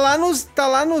que tá lá no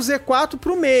Z4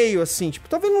 pro meio, assim. Tipo,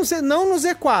 talvez não no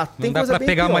Z4. Tem coisa bem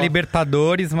pegar pior. Uma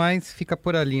Libertadores, mas fica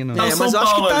por ali. Não, mas eu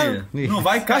acho que tá... Ali. Não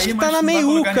vai cair, acho que tá na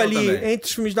meiuca ali, entre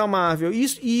os filmes da Marvel.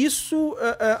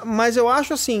 Mas eu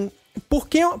acho assim...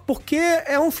 Porque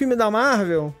é um filme da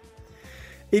Marvel,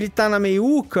 ele tá na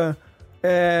meiuca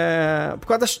por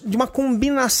causa de uma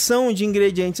combinação de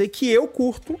ingredientes aí que eu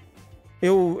curto.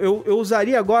 Eu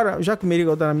usaria agora, já que o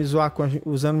Merigo tá me zoar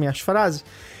usando minhas frases,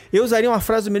 eu usaria uma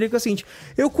frase do Merigo que é a seguinte: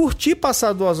 eu curti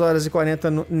passar 2 horas e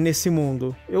 40 nesse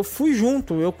mundo. Eu fui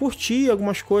junto, eu curti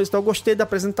algumas coisas, então eu gostei da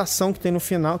apresentação que tem no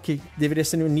final, que deveria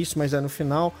ser no início, mas é no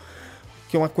final.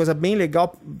 que é uma coisa bem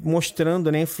legal,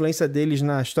 mostrando, né, a influência deles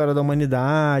na história da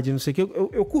humanidade, não sei o que.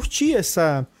 Eu curti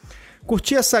essa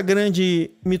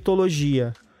grande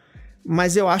mitologia.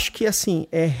 Mas eu acho que, assim,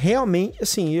 é realmente,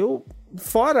 assim,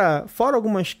 fora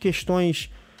algumas questões,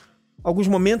 alguns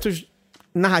momentos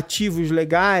narrativos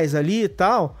legais ali e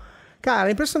tal, cara,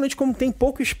 é impressionante como tem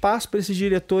pouco espaço para esses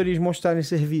diretores mostrarem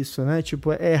serviço, né?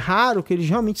 Tipo, é raro que eles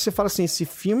realmente, você fala assim, esse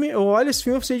filme, eu olho esse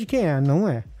filme, eu sei de quem é. Não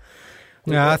é.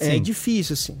 É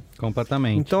difícil, assim.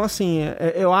 Completamente. Então, assim,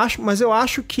 eu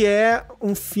acho que é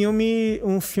um filme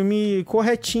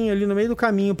corretinho ali no meio do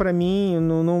caminho pra mim.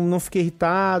 Não fiquei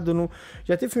irritado.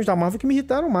 Já teve filmes da Marvel que me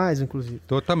irritaram mais, inclusive.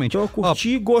 Totalmente. Então eu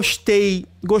curti, gostei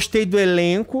do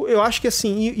elenco. Eu acho que,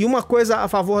 assim, e uma coisa a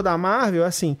favor da Marvel,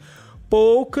 assim,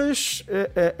 poucas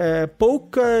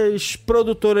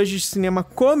produtoras de cinema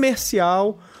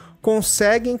comercial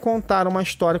conseguem contar uma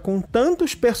história com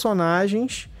tantos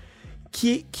personagens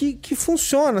que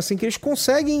funciona, assim, que eles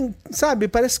conseguem, sabe,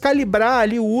 parece calibrar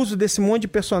ali o uso desse monte de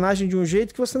personagem de um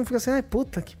jeito que você não fica assim, ai,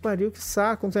 puta, que pariu, que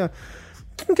saco.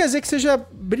 Não quer dizer que seja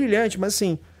brilhante, mas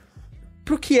assim,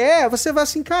 pro que você vai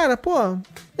assim, cara, pô,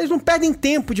 eles não perdem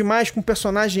tempo demais com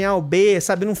personagem A ou B,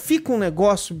 sabe, não fica um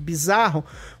negócio bizarro,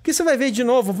 porque você vai ver de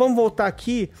novo, vamos voltar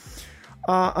aqui,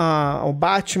 ao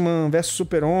Batman vs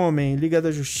Super-Homem, Liga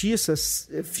da Justiça,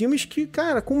 filmes que,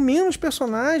 cara, com menos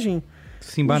personagem,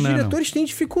 os diretores têm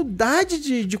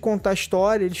dificuldade de contar a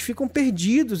história, eles ficam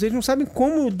perdidos, eles não sabem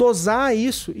como dosar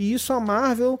isso. E isso a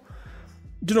Marvel,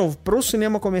 de novo, pro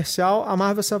cinema comercial, a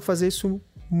Marvel sabe fazer isso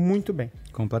muito bem.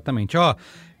 Completamente. Ó,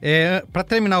 pra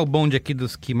terminar o bonde aqui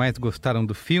dos que mais gostaram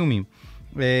do filme,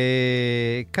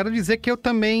 quero dizer que eu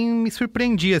também me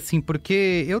surpreendi, assim,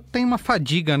 porque eu tenho uma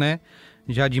fadiga, né,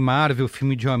 já de Marvel,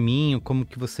 filme de hominho, como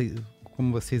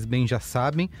vocês bem já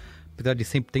sabem, apesar de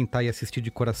sempre tentar ir assistir de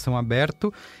coração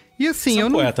aberto. E assim, você é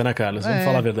um poeta, né, Carlos? Vamos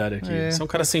falar a verdade aqui. Você é um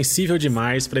cara sensível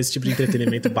demais pra esse tipo de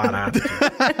entretenimento barato.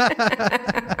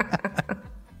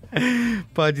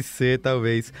 Pode ser,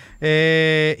 talvez.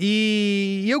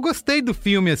 E eu gostei do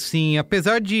filme, assim,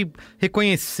 apesar de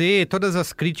reconhecer todas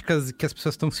as críticas que as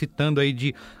pessoas estão citando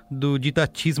aí do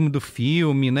didatismo do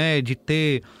filme, né? De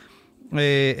ter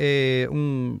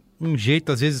um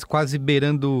jeito, às vezes, quase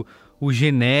beirando o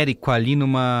genérico ali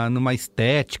numa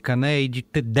estética, né? E de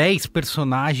ter 10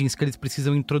 personagens que eles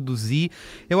precisam introduzir.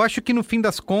 Eu acho que no fim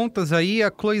das contas aí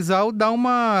a Chloe Zhao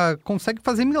consegue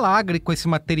fazer milagre com esse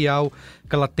material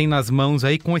que ela tem nas mãos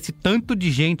aí, com esse tanto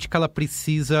de gente que ela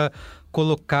precisa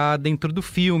colocar dentro do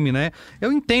filme, né?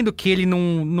 Eu entendo que ele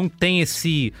não tem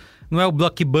esse... Não é o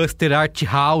blockbuster art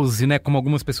house, né? Como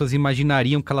algumas pessoas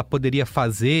imaginariam que ela poderia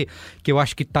fazer, que eu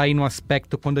acho que tá aí no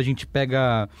aspecto quando a gente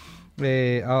pega...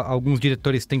 alguns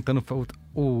diretores tentando...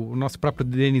 O nosso próprio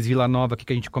Denis Villeneuve,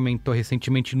 que a gente comentou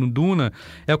recentemente no Duna,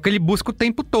 é o que ele busca o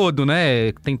tempo todo,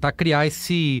 né? Tentar criar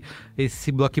esse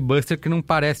blockbuster que não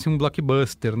parece um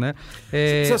blockbuster, né?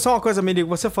 Só uma coisa, Merigo,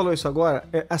 você falou isso agora,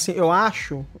 assim, eu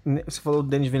acho, você falou do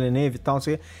Denis Villeneuve e tal, não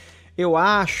sei, eu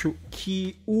acho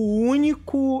que o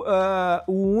único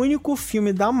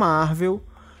filme da Marvel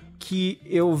que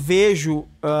eu vejo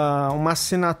uma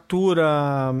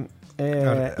assinatura...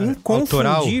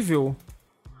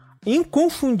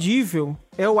 inconfundível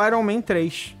é o Iron Man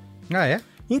 3. Ah, é?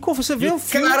 Você vê o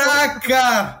filme...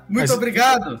 Caraca! Muito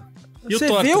obrigado! E você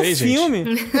vê o filme...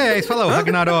 Isso fala, o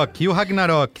Ragnarok. E o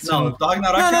Ragnarok? Não, o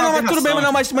Ragnarok não, mas tudo bem,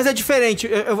 mas é diferente.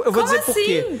 Eu vou dizer por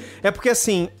quê. É porque,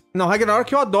 assim... Não,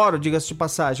 Ragnarok eu adoro, diga-se de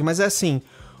passagem, mas é assim...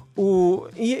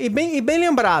 bem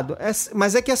lembrado.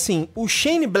 Mas é que, assim, o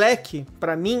Shane Black,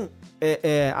 pra mim...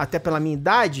 até pela minha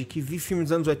idade, que vi filmes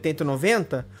dos anos 80 e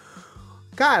 90,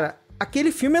 cara,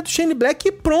 aquele filme é do Shane Black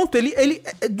e pronto, ele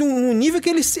é de um nível que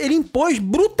ele impôs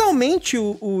brutalmente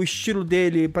o estilo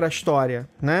dele pra história,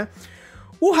 né?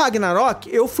 O Ragnarok,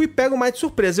 eu fui pego mais de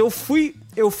surpresa, eu fui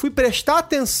prestar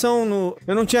atenção no...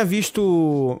 Eu não tinha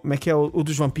visto, como é que é, o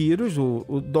dos vampiros, o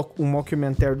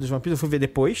mockumentary dos vampiros, eu fui ver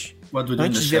depois,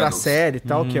 antes de ver a série e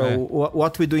tal, que é o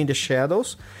What We Do in the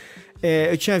Shadows.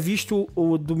 Eu tinha visto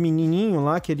o do menininho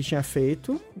lá que ele tinha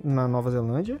feito na Nova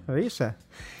Zelândia. É isso?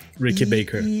 Ricky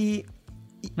Baker. Que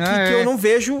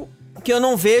eu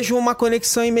não vejo uma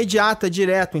conexão imediata,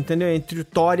 direto, entendeu? Entre o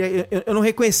Thor e... Eu não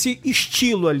reconheci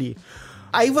estilo ali.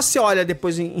 Aí você olha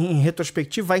depois em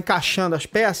retrospectiva, vai encaixando as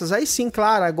peças, aí sim,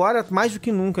 claro, agora mais do que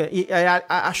nunca. E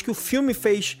acho que o filme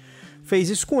fez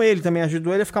isso com ele também,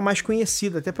 ajudou ele a ficar mais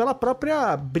conhecido, até pela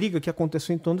própria briga que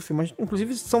aconteceu em torno do filme. Mas,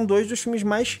 inclusive, são dois dos filmes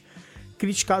mais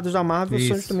criticados da Marvel,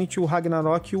 são justamente o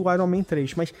Ragnarok e o Iron Man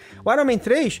 3. Mas o Iron Man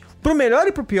 3, pro melhor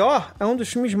e pro pior, é um dos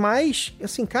filmes mais...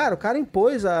 Assim, cara, o cara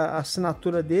impôs a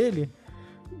assinatura dele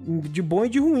de bom e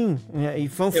de ruim. E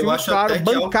foi um filme, claro,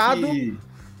 bancado...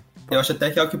 Eu acho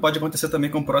até que é o que pode acontecer também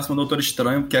com o próximo Doutor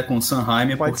Estranho, que é com o Sam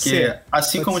Raimi, porque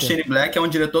assim como o Shane Black, é um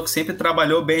diretor que sempre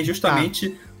trabalhou bem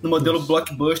justamente no modelo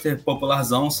blockbuster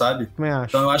popularzão, sabe?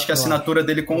 Então eu acho que a assinatura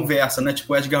dele conversa, né?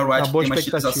 Tipo o Edgar Wright, que tem uma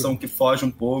estilização que foge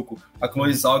um pouco, a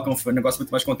Chloe Zhao, que é um negócio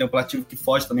muito mais contemplativo, que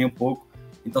foge também um pouco.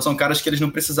 Então são caras que eles não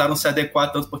precisaram se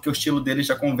adequar tanto, porque o estilo deles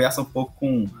já conversa um pouco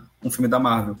com um filme da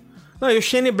Marvel. Não, e o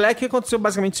Shane Black aconteceu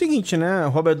basicamente o seguinte, né?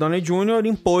 O Robert Downey Jr.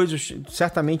 impôs,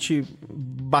 certamente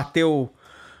bateu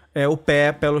o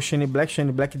pé pelo Shane Black.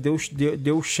 Shane Black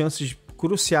deu chances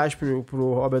cruciais pro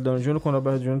Robert Downey Jr. quando o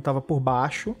Robert Downey Jr. estava por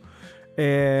baixo.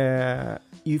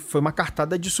 E foi uma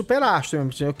cartada de superastro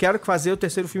mesmo. Eu quero fazer o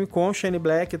terceiro filme com o Shane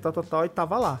Black e tal, e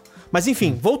tava lá. Mas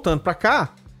enfim, voltando pra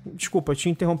cá, desculpa, eu te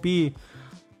interrompi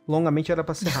longamente, era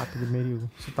pra ser rápido, Merigo.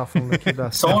 Você tá falando aqui da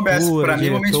só um BS, pra mim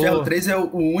o Homem de Ferro 3 é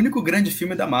o único grande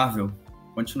filme da Marvel.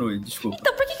 Continue, desculpa.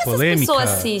 Então por que essas pessoas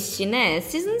assistem, né?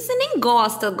 Você nem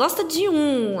gosta de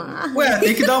um. Ué,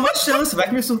 tem que dar uma chance, vai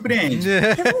que me surpreende.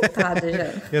 Vontade,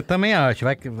 já. Eu também acho,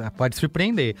 pode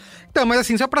surpreender. Então, mas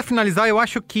assim, só pra finalizar, eu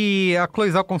acho que a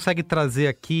Chloe Zhao consegue trazer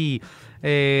aqui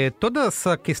toda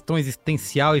essa questão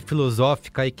existencial e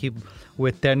filosófica aí que o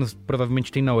Eternos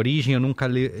provavelmente tem na origem, eu nunca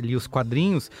li os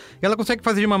quadrinhos, e ela consegue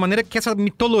fazer de uma maneira que essa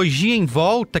mitologia em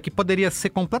volta, que poderia ser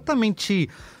completamente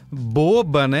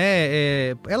boba,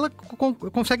 né? Ela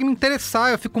consegue me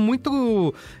interessar, eu fico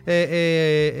muito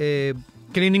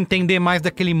querendo entender mais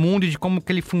daquele mundo, de como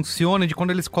que ele funciona, de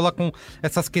quando eles colocam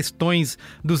essas questões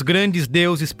dos grandes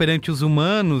deuses perante os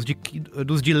humanos,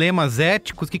 dos dilemas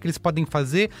éticos, o que eles podem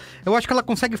fazer. Eu acho que ela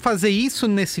consegue fazer isso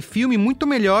nesse filme muito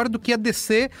melhor do que a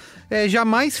DC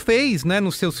jamais fez, né,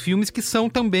 nos seus filmes, que são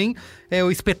também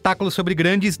o espetáculo sobre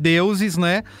grandes deuses,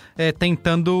 né,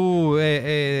 tentando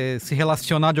se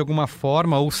relacionar de alguma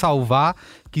forma ou salvar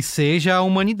que seja a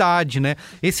humanidade, né.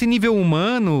 Esse nível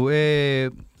humano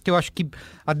que eu acho que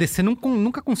a DC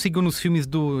nunca conseguiu nos filmes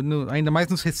ainda mais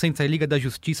nos recentes, a Liga da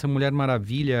Justiça, Mulher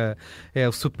Maravilha,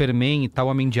 o Superman e tal,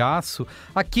 Homem de Aço.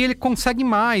 Aqui ele consegue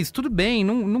mais, tudo bem,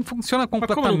 não funciona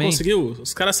completamente. Mas como não conseguiu?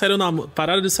 Os caras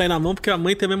pararam de sair na mão porque a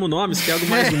mãe tem o mesmo nome, isso que é algo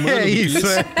mais humano.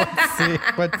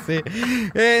 Pode ser.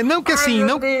 Não que assim,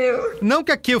 não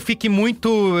que aqui eu fique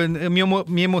muito,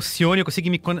 me emocione, eu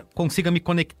consiga me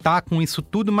conectar com isso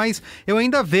tudo, mas eu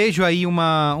ainda vejo aí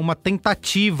uma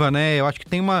tentativa, né? Eu acho que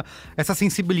tem essa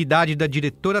sensibilidade da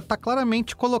diretora tá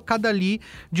claramente colocada ali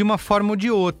de uma forma ou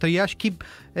de outra. E acho que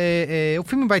o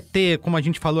filme vai ter, como a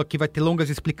gente falou aqui, vai ter longas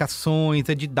explicações,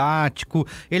 é didático,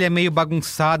 ele é meio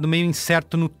bagunçado, meio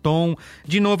incerto no tom.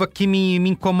 De novo, aqui me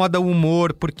incomoda o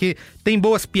humor, porque tem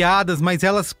boas piadas, mas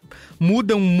elas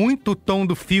mudam muito o tom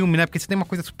do filme, né? Porque você tem uma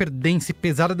coisa super densa e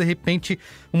pesada, de repente,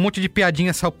 um monte de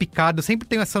piadinha salpicada. Eu sempre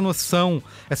tenho essa noção,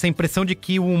 essa impressão de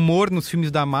que o humor nos filmes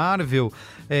da Marvel,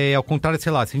 ao contrário,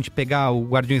 sei lá, se a gente pegar o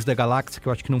Guardiões da Galáxia, que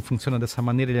eu acho que não funciona dessa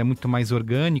maneira, ele é muito mais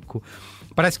orgânico.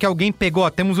 Parece que alguém pegou,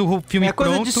 temos o filme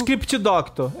pronto. É coisa de script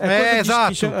doctor.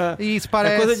 Exato. Isso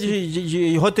parece. É coisa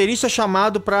de roteirista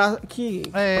chamado pra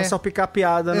salpicar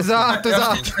piada. Exato. É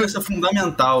uma diferença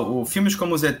fundamental. Filmes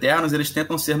como Os Eternos, eles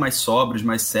tentam ser mais sóbrios,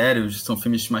 mais sérios, são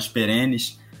filmes mais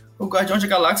perenes. O Guardião da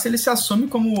Galáxia, ele se assume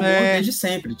como humor desde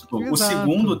sempre. Tipo, o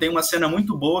segundo tem uma cena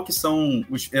muito boa, que são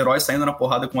os heróis saindo na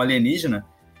porrada com um alienígena.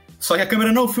 Só que a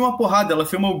câmera não filma a porrada, ela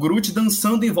filma o Groot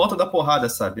dançando em volta da porrada,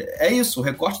 sabe? É isso, o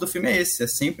recorte do filme é esse, é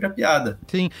sempre a piada.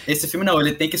 Sim. Esse filme não,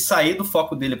 ele tem que sair do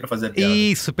foco dele pra fazer a piada.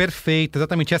 Isso, perfeito,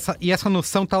 exatamente. Essa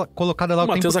noção tá colocada lá o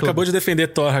tempo todo. O Matheus acabou de defender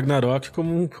Thor Ragnarok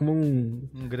como um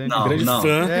grande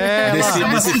fã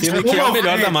desse filme, que é o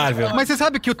melhor da Marvel. Mas você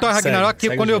sabe que o Thor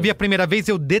Ragnarok, quando eu vi a primeira vez,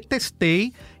 eu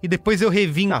detestei, e depois eu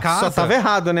revi em casa. Só tava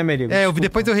errado, né, Merigo?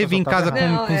 Depois eu revi em casa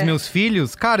com os meus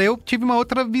filhos. Cara, eu tive uma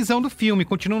outra visão do filme.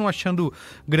 Continuo não achando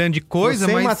grande coisa,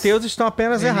 Você mas... e Matheus estão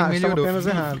apenas errados.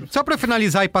 Só pra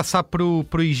finalizar e passar pro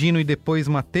Higino e depois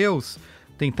Matheus,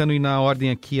 tentando ir na ordem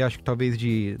aqui, acho que talvez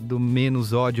do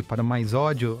menos ódio para mais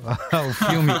ódio ao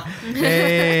filme.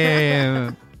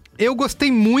 Eu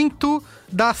gostei muito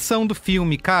da ação do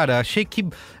filme, cara. Achei que,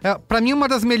 pra mim, uma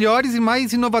das melhores e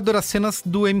mais inovadoras cenas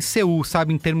do MCU,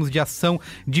 sabe? Em termos de ação,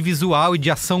 de visual e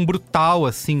de ação brutal,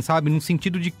 assim, sabe? Num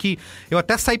sentido de que eu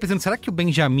até saí pensando, será que o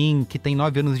Benjamin, que tem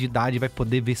 9 anos de idade, vai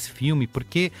poder ver esse filme?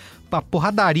 Porque a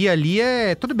porradaria ali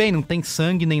tudo bem, não tem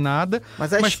sangue nem nada.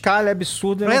 Mas a escala é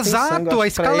absurda. Exato, a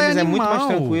escala é muito mais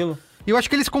tranquilo. Eu acho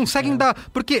que eles conseguem dar...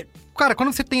 Porque... Cara,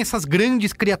 quando você tem essas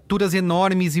grandes criaturas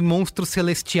enormes e monstros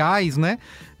celestiais, né?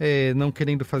 Não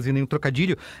querendo fazer nenhum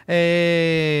trocadilho,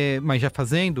 mas já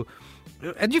fazendo...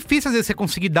 É difícil, às vezes, você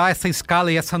conseguir dar essa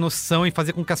escala e essa noção e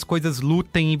fazer com que as coisas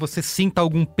lutem e você sinta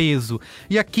algum peso.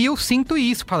 E aqui eu sinto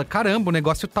isso. Fala, caramba, o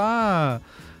negócio tá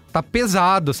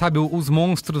pesado, sabe? Os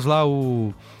monstros lá,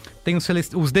 tem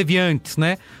os deviantes,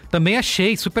 né? Também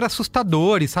achei super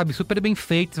assustadores, sabe? Super bem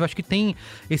feitos. Eu acho que tem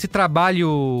esse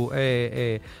trabalho...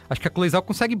 acho que a Chloe Zhao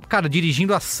consegue, cara,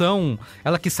 dirigindo ação.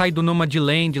 Ela que sai do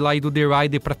Nomadland lá e do The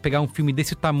Rider pra pegar um filme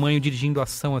desse tamanho, dirigindo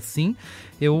ação assim.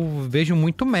 Eu vejo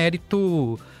muito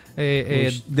mérito...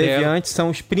 os deviantes são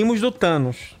os primos do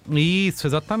Thanos. Isso,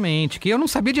 exatamente. Que eu não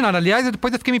sabia de nada. Aliás,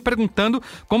 depois eu fiquei me perguntando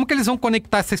como que eles vão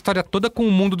conectar essa história toda com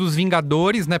o mundo dos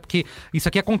Vingadores, né? Porque isso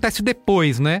aqui acontece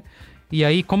depois, né? E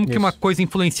aí, como que uma coisa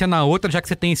influencia na outra, já que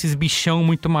você tem esses bichão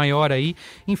muito maior aí.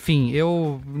 Enfim,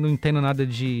 eu não entendo nada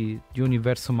de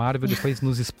universo Marvel. Depois,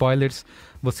 nos spoilers,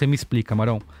 você me explica,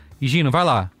 Marão. E Gino, vai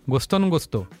lá. Gostou ou não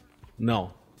gostou?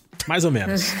 Não. Mais ou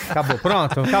menos. Acabou,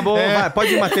 pronto. Acabou. Vai,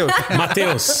 pode ir, Matheus.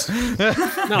 Matheus.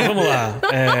 Não, vamos lá.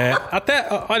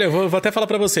 Olha, eu vou até falar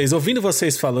pra vocês. Ouvindo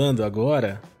vocês falando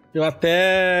agora, eu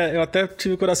até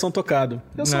tive o coração tocado.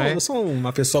 Eu sou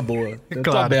uma pessoa boa. Eu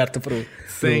tô aberto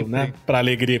pra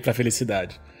alegria e pra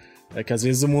felicidade. É que às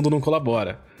vezes o mundo não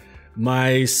colabora.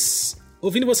 Mas,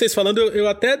 ouvindo vocês falando, eu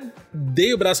até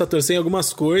dei o braço a torcer em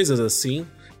algumas coisas, assim.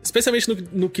 Especialmente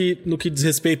no que diz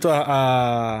respeito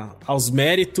aos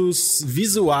méritos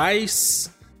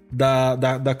visuais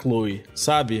da Chloe,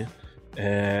 sabe?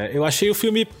 Eu achei o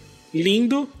filme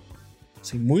lindo,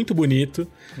 assim, muito bonito.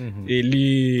 Uhum.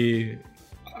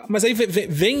 Mas aí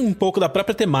vem um pouco da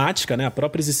própria temática, né? A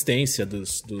própria existência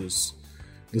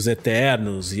dos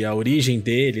Eternos e a origem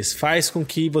deles faz com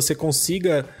que você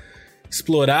consiga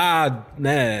explorar,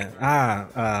 né,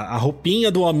 a roupinha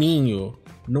do hominho.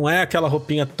 Não é aquela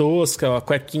roupinha tosca, a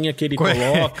cuequinha que ele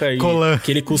coloca e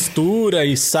que ele costura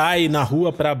e sai na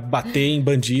rua pra bater em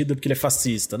bandido porque ele é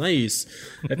fascista. Não é isso.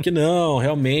 É porque não,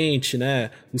 realmente, né?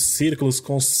 Os círculos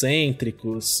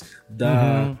concêntricos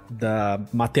da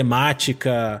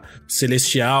matemática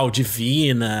celestial,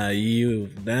 divina e,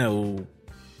 né,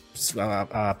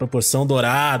 a proporção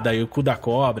dourada e o cu da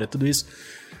cobra, tudo isso.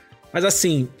 Mas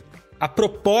assim... A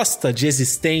proposta de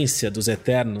existência dos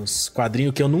Eternos,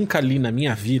 quadrinho que eu nunca li na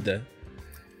minha vida...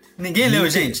 Ninguém leu,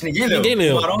 gente. Ninguém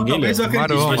leu. O Marão talvez eu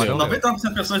acredite, mas 99%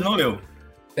 das pessoas não leu.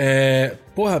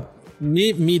 Porra,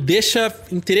 me deixa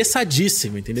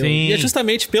interessadíssimo, entendeu? Sim. E é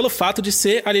justamente pelo fato de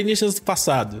ser alienígenas do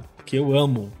passado, que eu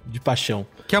amo de paixão.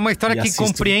 Que é uma história que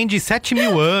compreende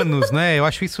 7.000 anos, né? Eu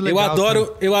acho isso legal.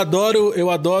 Eu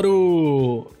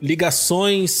adoro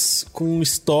ligações com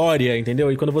história,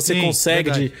 entendeu? E quando você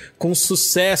consegue, com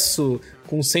sucesso,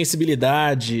 com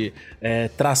sensibilidade,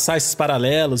 traçar esses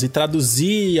paralelos e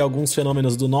traduzir alguns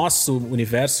fenômenos do nosso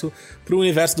universo pro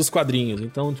universo dos quadrinhos.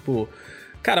 Então, tipo...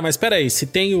 Cara, mas peraí, se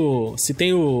tem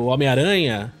o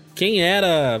Homem-Aranha, quem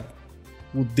era...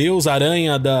 o Deus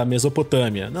Aranha da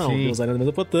Mesopotâmia. Não, sim. O Deus Aranha da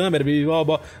Mesopotâmia.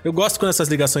 Eu gosto quando essas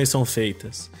ligações são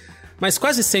feitas. Mas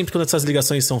quase sempre quando essas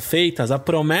ligações são feitas, a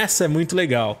promessa é muito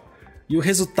legal. E o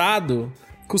resultado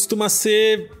costuma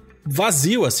ser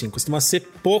vazio, assim. Costuma ser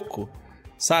pouco,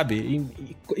 sabe?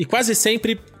 E quase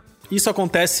sempre isso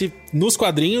acontece nos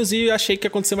quadrinhos e achei que ia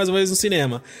acontecer mais uma vez no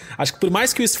cinema. Acho que por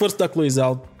mais que o esforço da Chloe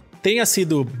Zhao tenha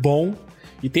sido bom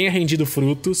e tenha rendido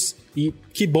frutos, e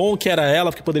que bom que era ela,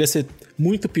 porque poderia ser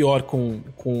muito pior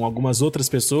com algumas outras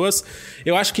pessoas,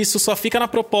 eu acho que isso só fica na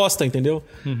proposta, entendeu?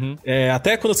 Uhum.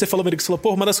 Até quando você falou, Merico, você falou,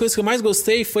 pô, uma das coisas que eu mais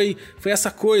gostei foi essa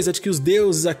coisa de que os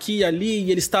deuses aqui e ali,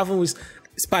 e eles estavam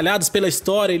espalhados pela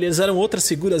história, eles eram outras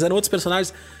figuras, eram outros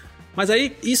personagens. Mas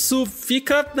aí isso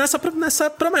fica nessa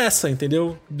promessa,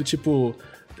 entendeu? Do tipo,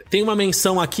 tem uma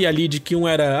menção aqui e ali de que um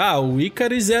era, o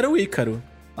Ícaris era o Ícaro.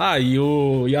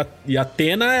 E a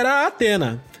Atena era a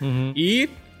Atena. Uhum. E,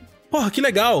 porra, que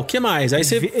legal, o que mais? Aí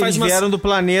você faz Eles vieram do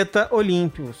planeta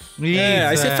Olímpios.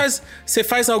 Aí você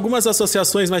faz algumas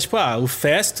associações, mas tipo, o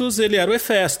Festus, ele era o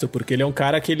Hefesto, porque ele é um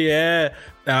cara que ele é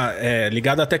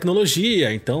ligado à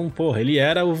tecnologia, então, porra, ele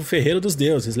era o ferreiro dos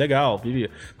deuses, legal.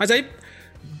 Mas aí,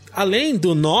 além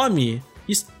do nome...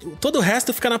 todo o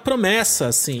resto fica na promessa,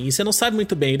 assim, e você não sabe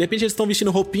muito bem. De repente eles estão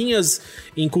vestindo roupinhas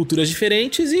em culturas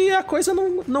diferentes e a coisa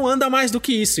não anda mais do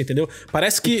que isso, entendeu?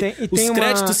 Parece que os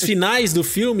créditos finais do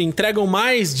filme entregam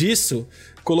mais disso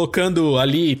colocando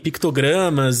ali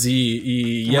pictogramas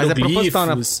e Mas é hieroglifos. proposital,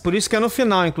 né? Por isso que é no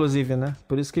final, inclusive, né?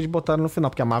 Por isso que eles botaram no final,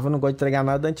 porque a Marvel não gosta de entregar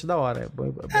nada antes da hora.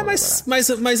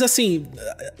 Mas assim,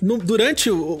 durante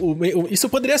isso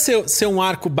poderia ser um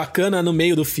arco bacana no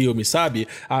meio do filme, sabe?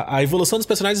 A evolução dos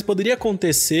personagens poderia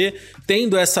acontecer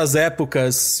tendo essas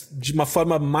épocas de uma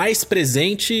forma mais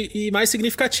presente e mais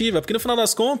significativa. Porque no final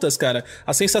das contas, cara,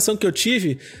 a sensação que eu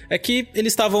tive é que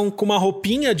eles estavam com uma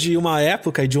roupinha de uma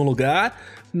época e de um lugar,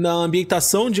 na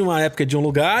ambientação de uma época e de um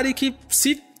lugar, e que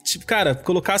se, cara,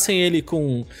 colocassem ele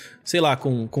com, sei lá,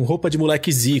 com roupa de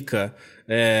moleque zica,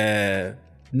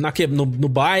 no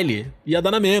baile, ia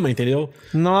dar na mesma, entendeu?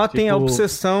 Notem a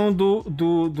obsessão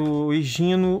do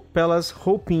Higino pelas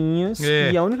roupinhas.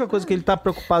 E a única coisa que ele tá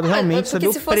preocupado realmente é saber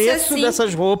o preço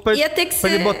dessas roupas pra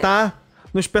ele botar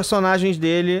nos personagens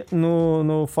dele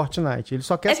no Fortnite. Ele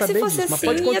só quer saber disso, assim, mas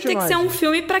pode continuar. Ia ter que ser um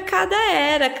filme pra cada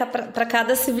era, pra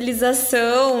cada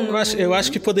civilização. Eu acho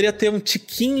que poderia ter um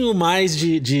tiquinho mais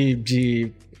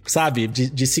de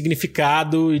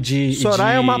significado e de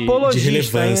Soraya é uma apologista, de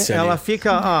relevância. Ela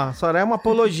fica, Soraya é uma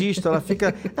apologista, ela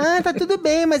fica, tá tudo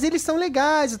bem, mas eles são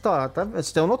legais e tal. Vocês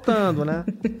estão notando, né?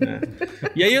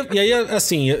 E aí,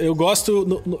 assim, eu gosto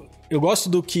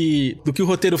do que o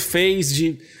roteiro fez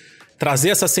de trazer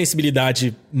essa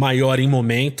sensibilidade maior em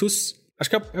momentos. Acho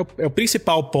que é o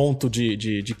principal ponto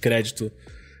de crédito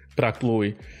pra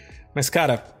Chloe. Mas,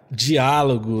 cara,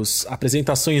 diálogos,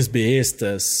 apresentações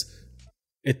bestas,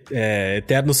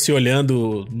 Eternos se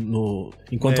olhando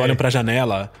enquanto olham pra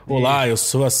janela. Olá, eu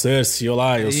sou a Cersei.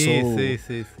 Olá, eu sou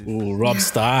o Robb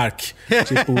Stark.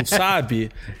 Tipo,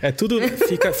 sabe? Tudo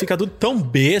fica tudo tão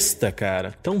besta,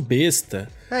 cara. Tão besta.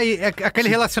 Aquele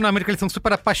relacionamento que eles são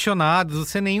super apaixonados,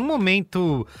 você em nenhum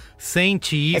momento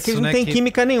sente isso, É que eles não têm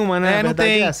química nenhuma, né? Não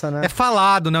tem. Essa, né? É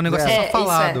falado, né? O negócio é só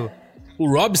falado. O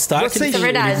Robb Stark,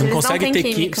 ele não consegue ter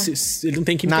química. Ele não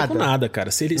tem química com nada,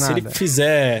 cara. Se ele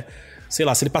fizer... Sei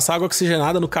lá, se ele passar água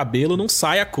oxigenada no cabelo, não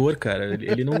sai a cor, cara.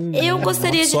 Ele não Eu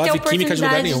gostaria de ter a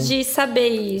oportunidade de saber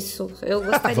isso. Eu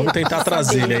gostaria. Vamos tentar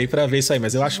trazer ele aí pra ver isso aí,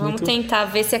 mas eu acho Vamos tentar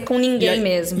ver se é com ninguém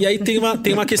mesmo. E aí tem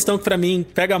uma questão que pra mim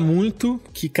pega muito,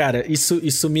 que, cara,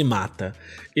 isso me mata.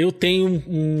 Eu tenho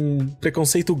um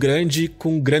preconceito grande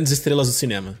com grandes estrelas do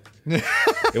cinema.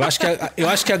 Eu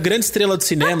acho que a grande estrela do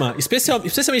cinema,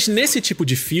 especialmente nesse tipo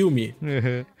de filme,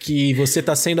 que você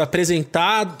tá sendo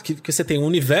apresentado, que você tem um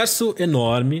universo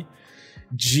enorme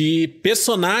de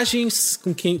personagens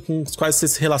com os quais você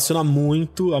se relaciona há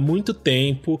muito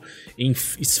tempo, em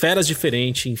esferas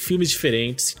diferentes, em filmes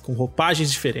diferentes, com roupagens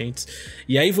diferentes.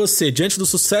 E aí você, diante do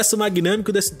sucesso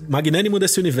magnânimo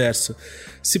desse universo,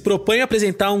 se propõe a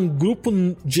apresentar um grupo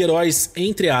de heróis,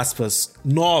 entre aspas,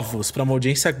 novos para uma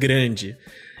audiência grande.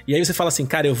 E aí você fala assim,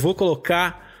 cara, eu vou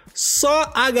colocar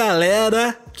só a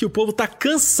galera que o povo tá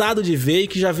cansado de ver e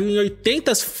que já viu em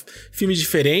 80 filmes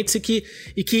diferentes e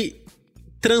que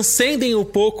transcendem um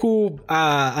pouco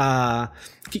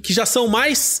que já são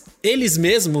mais eles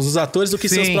mesmos, os atores, do que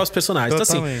seus próprios personagens.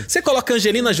 Totalmente. Então assim, você coloca a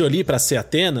Angelina Jolie pra ser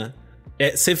Athena,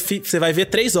 você vai ver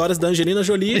 3 horas da Angelina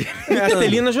Jolie. A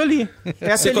Angelina Jolie.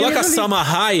 Você coloca a Salma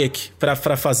Hayek pra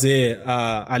fazer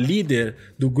a líder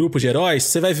do grupo de heróis,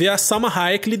 você vai ver a Salma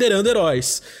Hayek liderando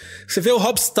heróis. Você vê o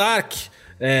Robb Stark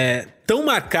tão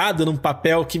marcado num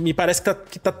papel que me parece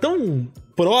que tá tão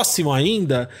próximo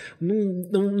ainda,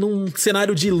 num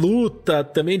cenário de luta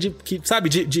também,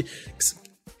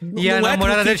 e a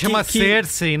namorada dele chama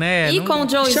Cersei, né? E com o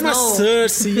Jon Snow. Chama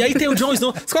Cersei, e aí tem o Jon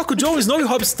Snow. Você coloca o Jon Snow e o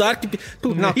Robb Stark.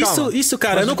 Isso,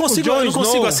 cara, eu não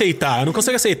consigo aceitar. Eu não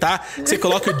consigo aceitar que você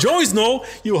coloque o Jon Snow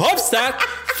e o Robb Stark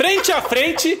frente a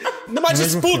frente numa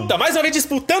disputa. Mais uma vez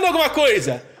disputando alguma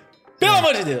coisa. Pelo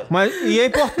amor de Deus! E é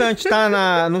importante,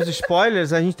 tá? Nos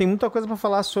spoilers, a gente tem muita coisa pra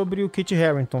falar sobre o Kit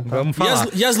Harington. Tá? Vamos falar.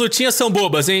 E as lutinhas são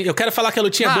bobas, hein? Eu quero falar que a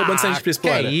lutinha é boba antes da gente ir pro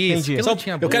spoiler. Que é isso?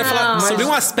 Eu quero falar sobre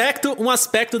um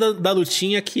aspecto da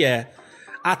lutinha que é...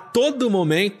 A todo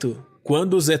momento,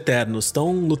 quando os Eternos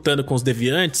estão lutando com os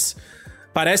Deviantes,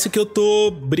 parece que eu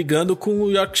tô brigando com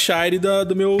o Yorkshire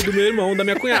do meu irmão, da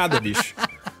minha cunhada, bicho.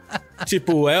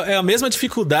 Tipo, é a mesma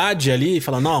dificuldade ali,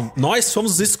 falar, não, nós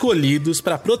fomos escolhidos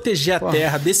pra proteger a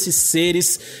Terra desses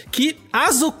seres que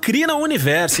azucrinam o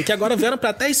universo, e que agora vieram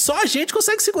pra Terra e só a gente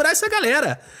consegue segurar essa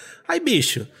galera. Aí,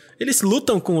 bicho, eles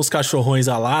lutam com os cachorrões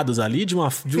alados ali de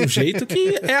um jeito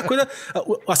que é a coisa...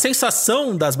 A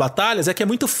sensação das batalhas é que é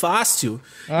muito fácil.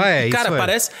 Cara,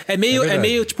 parece... É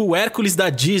meio tipo o Hércules da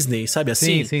Disney, sabe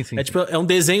assim? Sim. É um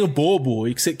desenho bobo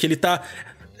e que ele tá...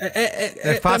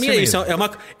 pra mim é isso,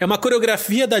 é uma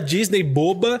coreografia da Disney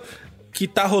boba que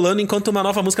tá rolando enquanto uma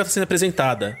nova música tá sendo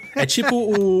apresentada. É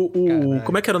tipo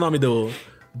como é que era o nome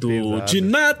De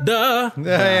nada.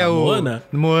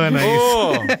 Moana.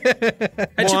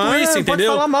 É tipo Moana, isso, não entendeu? pode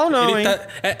falar mal, não, hein?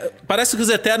 Parece que os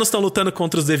Eternos estão lutando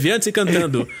contra os Deviantes e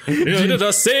cantando Eu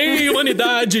já sei,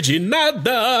 humanidade, de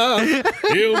nada.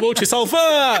 Eu vou te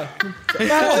salvar.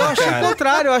 Cara, eu achei o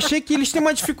contrário. Eu achei que eles têm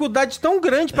uma dificuldade tão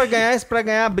grande pra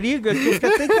ganhar a briga que eu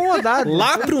fiquei até incomodado.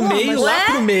 Lá pro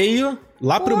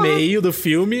meio do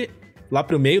filme...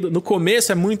 no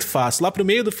começo é muito fácil. Lá pro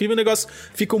meio do filme o negócio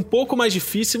fica um pouco mais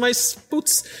difícil, mas,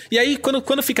 putz... E aí,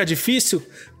 quando fica difícil,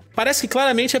 parece que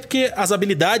claramente é porque as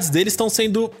habilidades deles estão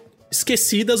sendo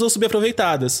esquecidas ou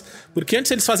subaproveitadas. Porque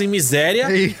antes eles fazem miséria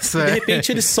e de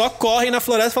repente eles só correm na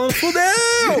floresta falando, fudeu!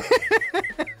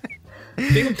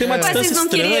 Tem uma distância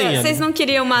estranha. Vocês não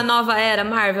queriam uma nova era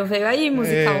Marvel? Veio aí,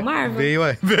 musical Marvel? Veio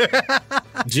aí.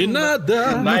 De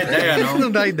nada. Não dá ideia, não. Não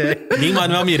dá ideia.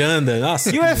 Lin-Manuel Miranda.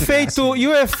 Nossa. E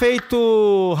o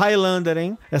efeito Highlander,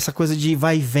 hein? Essa coisa de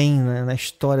vai e vem, né, na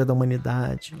história da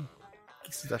humanidade. O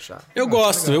que vocês acharam? Eu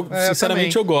gosto,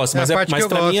 sinceramente eu gosto. Mas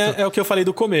pra mim é o que eu falei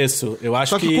do começo. Eu acho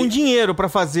Só que com dinheiro pra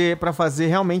fazer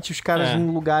realmente os caras em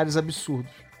lugares absurdos.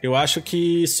 Eu acho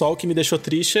que só o que me deixou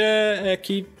triste é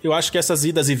que eu acho que essas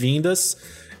idas e vindas,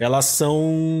 elas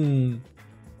são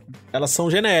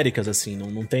genéricas, assim,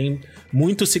 não tem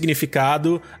muito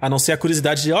significado, a não ser a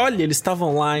curiosidade de, olha, eles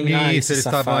estavam lá em... Isso, eles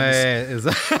estavam...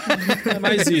 exato. É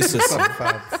mais isso, assim.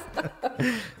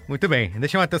 Muito bem,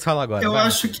 deixa o Matheus falar agora. Eu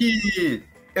acho que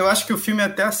o filme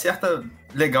até acerta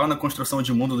legal na construção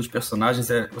de mundo dos personagens.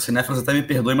 O cinéfilos até me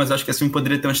perdoe, mas eu acho que esse filme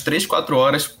poderia ter umas 3-4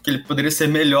 horas, porque ele poderia ser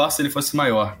melhor se ele fosse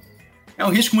maior. É um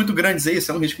risco muito grande dizer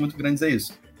isso,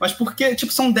 Mas porque,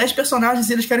 são 10 personagens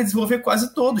e eles querem desenvolver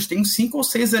quase todos. Tem uns 5 ou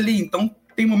 6 ali, então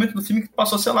tem um momento do filme que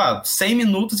passou, 100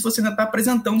 minutos e você ainda tá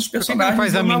apresentando os personagens. Por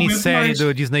que não faz a minissérie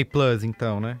do Disney Plus,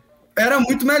 então, né? Era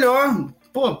muito melhor.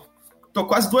 Pô, tô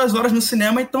quase 2 horas no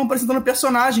cinema e estão apresentando o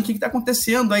personagem, o que tá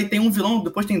acontecendo? Aí tem um vilão,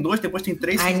 depois tem 2, depois tem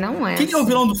 3. Ai, não é. Quem é o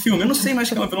vilão do filme? Eu não sei mais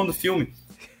quem é o vilão do filme.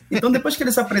 Então, depois que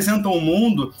eles apresentam o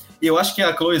mundo, e eu acho que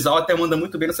a Chloe Zhao até manda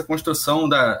muito bem nessa construção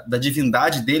da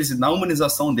divindade deles e da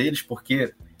humanização deles,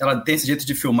 porque ela tem esse jeito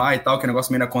de filmar e tal, que é um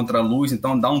negócio meio na contraluz,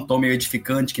 então dá um tom meio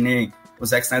edificante, que nem o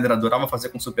Zack Snyder adorava fazer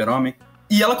com o Super-Homem.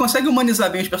 E ela consegue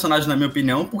humanizar bem os personagens, na minha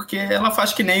opinião, porque ela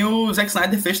faz que nem o Zack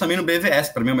Snyder fez também no BVS,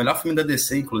 pra mim é o melhor filme da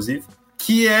DC, inclusive,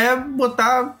 que é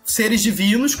botar seres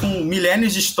divinos com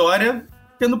milênios de história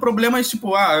tendo problemas, eu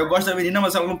gosto da menina,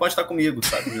 mas ela não pode estar comigo,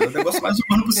 sabe? É o negócio mais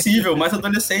humano possível, mais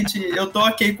adolescente, eu tô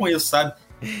ok com isso, sabe?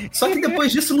 Só que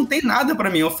depois disso não tem nada pra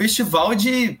mim, é um festival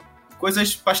de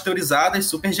coisas pasteurizadas,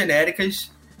 super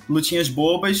genéricas, lutinhas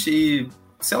bobas e,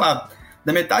 sei lá,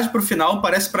 da metade pro final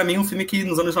parece pra mim um filme que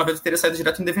nos anos 90 teria saído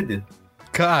direto em DVD.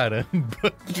 Caramba,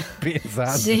 que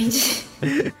pesado. Gente.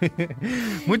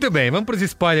 Muito bem, vamos pros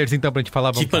spoilers então pra gente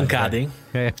falar. Que pancada, hein?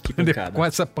 Que pancada. Com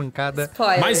essa pancada.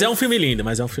 Spoilers. Mas é um filme lindo,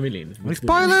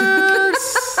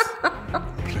 Spoilers!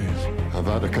 Please,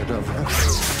 Avada Kedavra.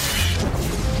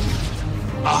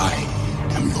 I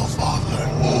am your father.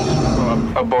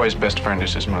 A boy's best friend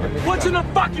is his mother. What's in the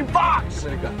fucking box?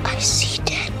 I see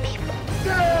dead people.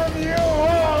 Damn you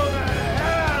all to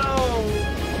hell!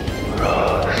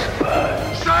 Rosebud.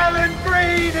 Silent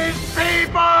Breed is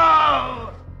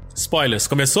people! Spoilers,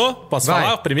 começou? Posso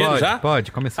falar primeiro já?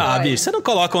 Pode, começar. Bicho, você não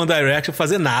coloca One Direction pra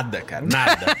fazer nada, cara,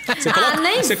 nada. Você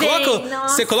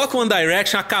coloca One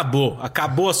Direction,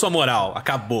 acabou a sua moral,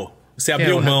 acabou. Você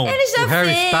abriu mão. Ele já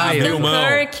fez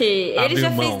Dunkirk. Ele já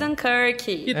mão. fez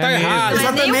Dunkirk. E tá errado.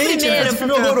 Exatamente, esse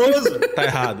filme é horroroso. Tá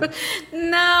errado.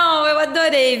 Não, eu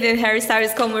adorei ver Harry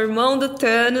Styles como irmão do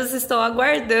Thanos. Estou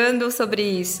aguardando sobre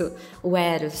isso. O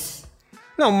Eros.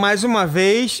 Não, mais uma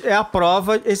vez, é a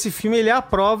prova, esse filme ele é a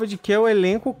prova de que é o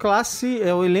elenco classe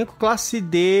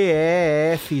D,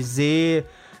 E, F, Z...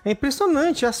 É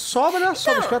impressionante, a sobra da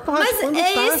sobra. Os caras estão raspando o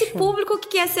tacho. Mas é esse público que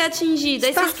quer ser atingido.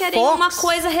 Aí vocês querem Fox. uma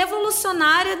coisa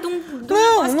revolucionária de um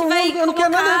negócio que vai eu não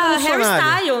quero nada Harry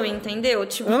revolucionário. Style, entendeu?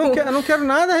 Tipo... Eu não quero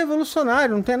nada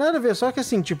revolucionário, não tem nada a ver. Só que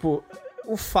assim,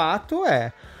 o fato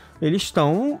é, eles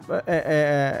estão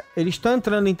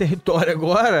entrando em território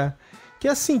agora que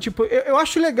assim, eu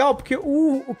acho legal, porque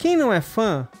quem não é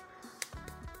fã,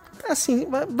 assim,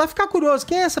 vai ficar curioso.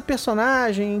 Quem é essa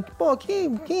personagem? Pô,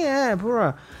 quem é?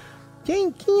 Bro?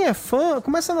 Quem é fã,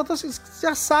 começa a notar,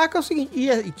 já saca o seguinte,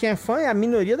 e quem é fã é a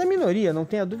minoria da minoria, não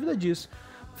tenha dúvida disso.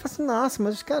 Fala assim, nossa,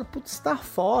 mas os caras, Star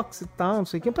Fox e tal, não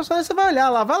sei o que. O personagem você vai olhar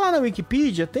lá, vai lá na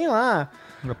Wikipedia, tem lá.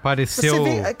 Apareceu...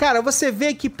 Você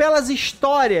vê que pelas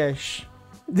histórias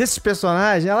desses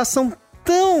personagens, elas são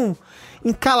tão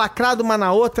encalacradas uma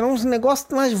na outra, uns negócios,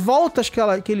 umas voltas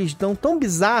que eles dão tão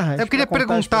bizarras. Eu queria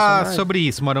perguntar sobre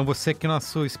isso, Marão, você que é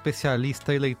nosso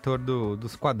especialista e leitor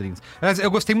dos quadrinhos. Eu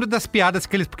gostei muito das piadas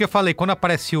que eles... Porque eu falei, quando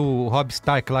aparece o Robb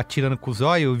Stark lá tirando com o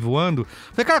zóio e voando,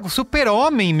 eu falei, cara, o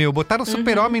Super-Homem, botaram o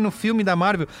Super-Homem no filme da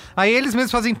Marvel. Aí eles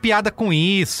mesmos fazem piada com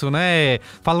isso, né?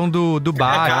 Falam do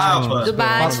Batman. Do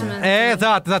Batman.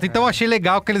 Exato. Então eu achei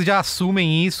legal que eles já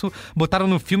assumem isso, botaram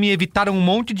no filme e evitaram um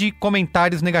monte de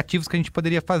comentários negativos que a gente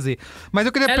poderia fazer. Mas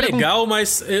eu queria legal,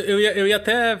 mas eu ia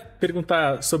até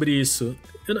perguntar sobre isso.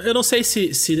 Eu não sei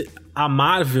se a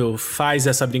Marvel faz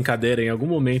essa brincadeira em algum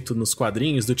momento nos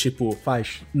quadrinhos, do tipo...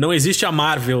 Faz. Não existe a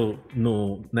Marvel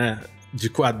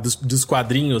dos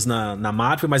quadrinhos na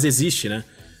Marvel, mas existe, né?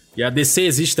 E a DC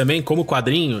existe também como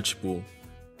quadrinho, tipo...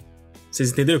 Vocês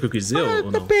entenderam o que eu quis dizer ou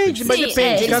não? Depende, mas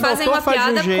depende. Eles fazem uma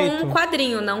piada jeito. com um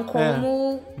quadrinho, não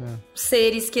como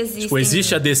seres que existem. Tipo,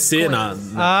 existe a DC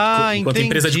enquanto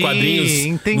empresa de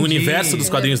quadrinhos no universo dos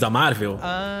quadrinhos da Marvel?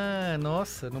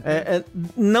 Nossa.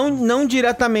 Não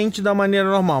diretamente da maneira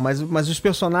normal, mas os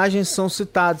personagens são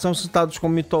citados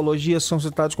como mitologia, são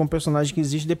citados como personagens que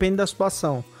existem, depende da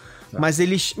situação. Mas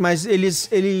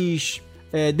eles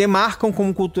demarcam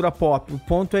como cultura pop. O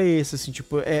ponto é esse, assim,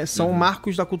 tipo, são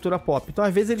marcos da cultura pop. Então,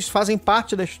 às vezes, eles fazem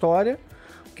parte da história,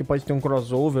 que pode ter um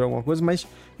crossover, alguma coisa, mas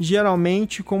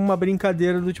geralmente como uma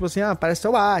brincadeira do tipo assim, parece ser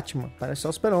o Batman, parece ser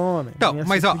o Super-Homem. Então,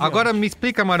 mas agora me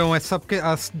explica, Marão, porque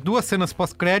as duas cenas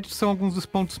pós-créditos são alguns dos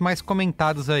pontos mais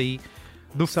comentados aí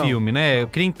do filme, né? Eu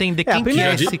queria entender quem que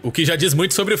é esse... O que já diz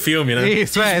muito sobre o filme, né?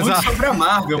 Isso, exato. Muito sobre a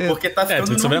Marvel, porque tá ficando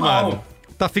muito sobre a Marvel.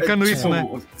 Tá ficando isso, né?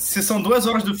 Se são 2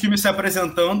 horas do filme se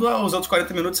apresentando, os outros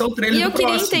 40 minutos é o trailer do próximo.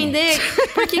 E eu queria entender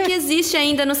por que existe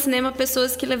ainda no cinema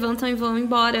pessoas que levantam e vão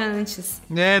embora antes.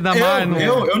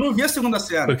 Eu não vi a segunda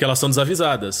cena. Porque elas são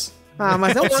desavisadas.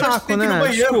 Mas é um saco, né?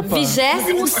 Desculpa.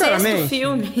 26º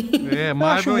filme. Eu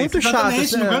acho muito chato.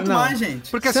 Não aguento mais,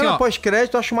 gente. Porque cena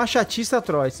pós-crédito eu acho uma chatice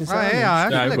atroz, sinceramente.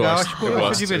 Acho legal,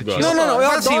 acho divertido. Não, eu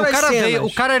adoro as cenas.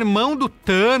 O cara é irmão do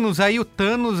Thanos, aí o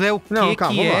Thanos é o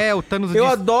o Thanos... Eu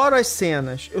adoro as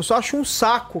cenas, eu só acho um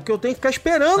saco que eu tenho que ficar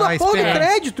esperando a porra do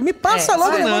crédito. Me passa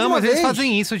logo de uma vez. Eles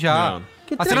fazem isso já.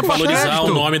 A cena valorizar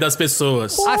o nome das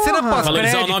pessoas. A cena pós-crédito,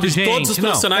 valorizar o nome de todos os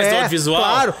profissionais do audiovisual.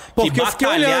 Claro, porque eu fiquei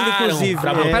olhando, inclusive.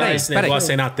 Pra botar esse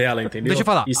negócio aí na tela, entendeu? Deixa eu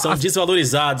falar. E são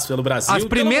desvalorizados pelo Brasil. As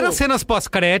primeiras cenas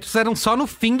pós-créditos eram só no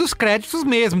fim dos créditos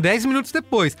mesmo, 10 minutos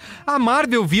depois. A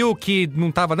Marvel viu que não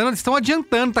tava dando, eles estão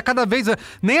adiantando, tá cada vez...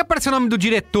 Nem apareceu o nome do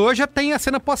diretor, já tem a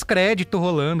cena pós-crédito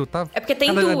rolando, tá? É porque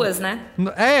tem duas, né?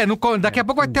 Daqui a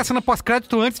pouco vai ter a cena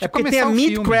pós-crédito antes de começar o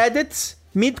filme.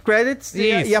 Mid-credits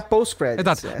e a post-credits.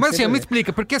 Exato. Mas assim, me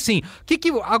explica, porque assim,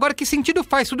 agora que sentido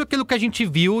faz tudo aquilo que a gente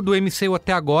viu do MCU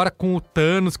até agora, com o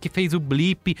Thanos que fez o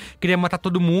blip, queria matar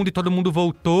todo mundo e todo mundo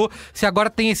voltou, se agora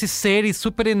tem esses seres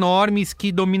super enormes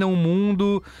que dominam o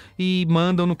mundo e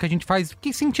mandam no que a gente faz,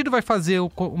 que sentido vai fazer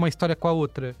uma história com a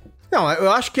outra? Não,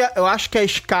 eu acho que a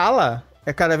escala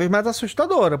é cada vez mais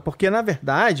assustadora, porque na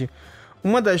verdade,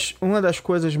 uma das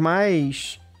coisas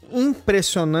mais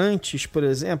impressionantes, por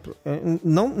exemplo,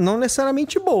 não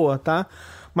necessariamente boa, tá?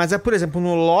 Mas por exemplo,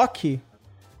 no Loki,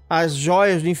 as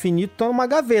joias do infinito estão numa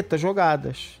gaveta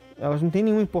jogadas. Elas não têm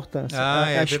nenhuma importância.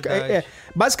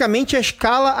 Basicamente, a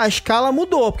escala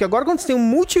mudou, porque agora quando você tem um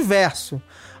multiverso,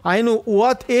 aí no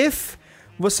What If,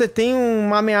 você tem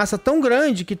uma ameaça tão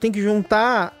grande que tem que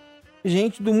juntar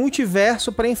gente do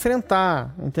multiverso pra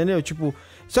enfrentar, entendeu? Tipo...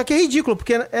 Só que é ridículo,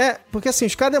 porque assim,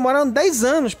 os caras demoraram 10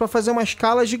 anos pra fazer uma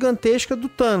escala gigantesca do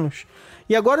Thanos.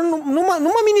 E agora,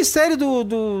 numa minissérie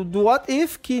do What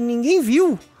If, que ninguém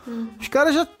viu, os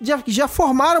caras já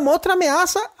formaram uma outra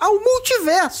ameaça ao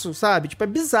multiverso, sabe? Tipo, é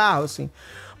bizarro, assim.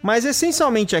 Mas,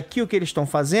 essencialmente, aqui o que eles estão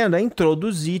fazendo é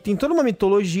introduzir, tem toda uma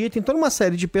mitologia, tem toda uma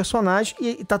série de personagens,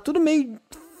 e tá tudo meio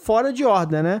fora de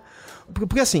ordem, né?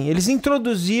 Porque assim, eles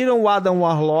introduziram o Adam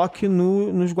Warlock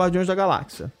nos Guardiões da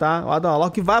Galáxia, tá? O Adam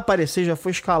Warlock vai aparecer, já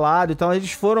foi escalado e tal.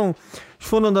 Eles foram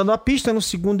dando a pista, no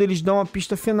segundo eles dão a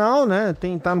pista final, né?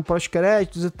 Tá no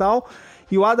pós-créditos e tal.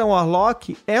 E o Adam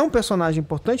Warlock é um personagem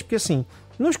importante, porque assim,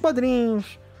 nos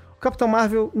quadrinhos, o Capitão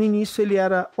Marvel, no início, ele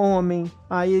era homem,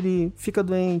 aí ele fica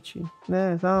doente,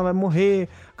 né? Vai morrer,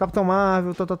 Capitão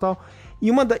Marvel, tal.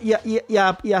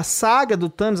 E a saga do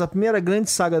Thanos, a primeira grande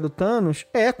saga do Thanos,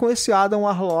 é com esse Adam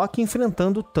Warlock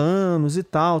enfrentando o Thanos e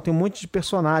tal. Tem um monte de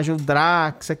personagem, o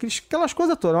Drax, aquelas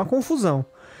coisas todas, é uma confusão.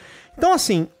 Então,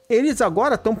 assim, eles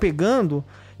agora estão pegando,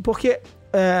 porque...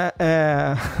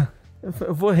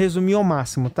 eu vou resumir ao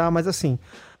máximo, tá? Mas, assim,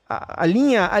 a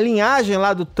linhagem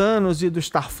lá do Thanos e do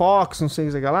Star Fox, não sei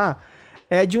o que lá,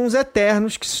 é de uns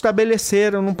Eternos que se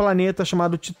estabeleceram num planeta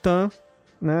chamado Titã,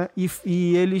 né?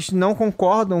 E eles não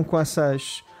concordam com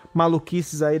essas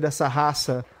maluquices aí dessa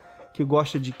raça que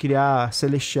gosta de criar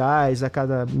celestiais a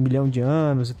cada 1 milhão de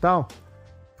anos e tal.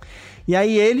 E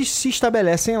aí eles se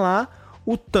estabelecem lá.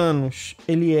 O Thanos,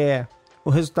 ele é o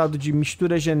resultado de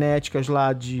misturas genéticas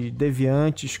lá de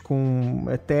deviantes com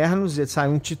eternos, e sai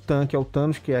um titã, que é o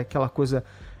Thanos, que é aquela coisa...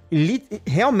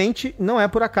 Realmente não é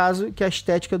por acaso que a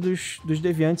estética dos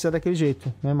deviantes é daquele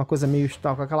jeito, né? Uma coisa meio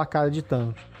tal, com aquela cara de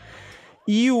Thanos.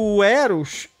 E o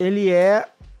Eros, ele é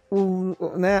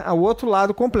o outro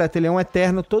lado completo. Ele é um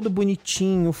eterno todo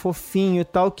bonitinho, fofinho e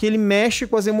tal, que ele mexe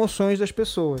com as emoções das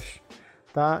pessoas,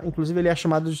 tá? Inclusive ele é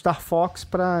chamado de Star Fox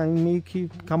para meio que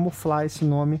camuflar esse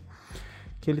nome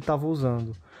que ele estava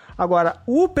usando. Agora,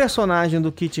 o personagem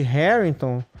do Kit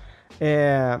Harington,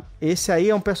 esse aí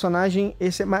é um personagem,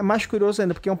 esse é mais curioso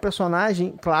ainda, porque é um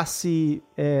personagem classe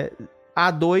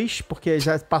A2, porque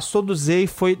já passou do Z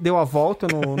e deu a volta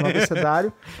no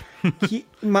abecedário.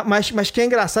 Mas que é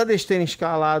engraçado eles terem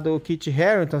escalado o Kit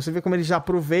Harington. Você vê como eles já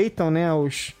aproveitam, né,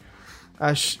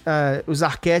 os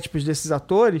arquétipos desses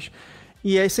atores.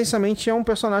 E essencialmente é um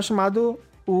personagem chamado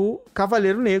o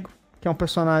Cavaleiro Negro, que é um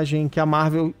personagem que a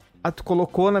Marvel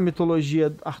colocou na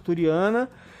mitologia arturiana.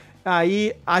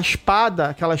 Aí a espada,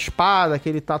 aquela espada que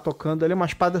ele tá tocando, ele é uma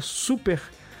espada super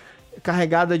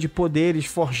carregada de poderes,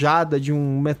 forjada de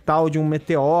um metal, de um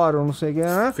meteoro, não sei o que.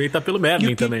 Né? Feita pelo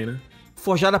Merlin também, né?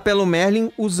 Forjada pelo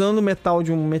Merlin, usando o metal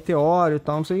de um meteoro e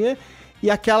tal, não sei o que.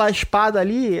 E aquela espada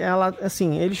ali, ela,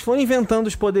 assim, eles foram inventando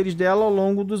os poderes dela ao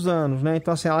longo dos anos, né?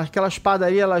 Então, assim, aquela espada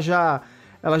ali, ela já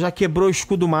quebrou o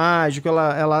escudo mágico,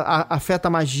 ela afeta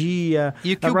a magia.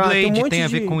 E o que o Blade tem a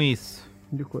ver com isso?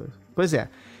 De coisa. Pois é.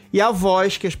 E a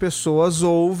voz que as pessoas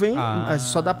ouvem,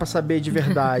 só dá pra saber de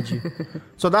verdade.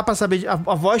 Só dá pra saber... A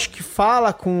voz que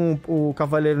fala com o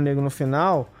Cavaleiro Negro no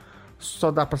final,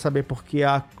 só dá pra saber porque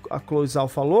a Chloe Zhao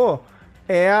falou,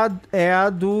 é a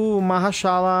do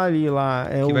Mahershala Ali lá.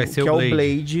 Vai ser que o é o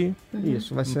Blade.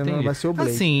 Isso, vai ser o Blade.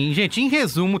 Assim, gente, em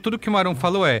resumo, tudo que o Marão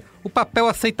falou o papel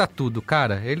aceita tudo,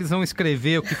 cara. Eles vão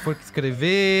escrever o que for que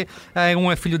escrever, um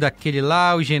é filho daquele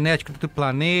lá, o genético do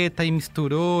planeta, e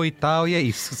misturou e tal, e é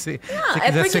isso. Se quiser,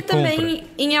 porque você também, compra.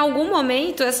 em algum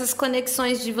momento, essas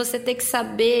conexões de você ter que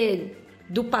saber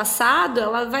do passado,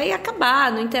 ela vai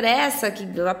acabar, não interessa, que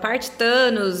a parte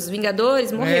Thanos, Vingadores,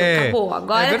 morreu, acabou.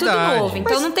 Agora é tudo novo.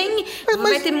 Então não tem...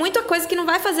 vai ter muita coisa que não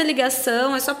vai fazer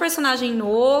ligação, é só personagem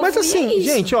novo. Mas assim, é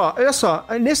gente, ó, olha só,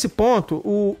 nesse ponto,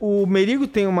 o Merigo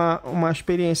tem uma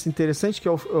experiência interessante, que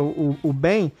é o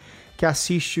Ben, que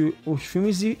assiste os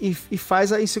filmes e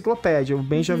faz a enciclopédia. O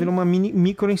Ben já virou uma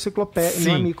micro enciclopédia. Sim.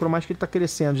 Não é micro, mas que ele tá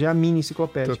crescendo, já é a mini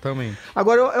enciclopédia. Totalmente.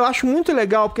 Agora, eu acho muito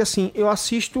legal, porque assim, eu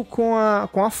assisto com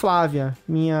a Flávia,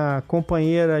 minha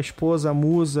companheira, esposa,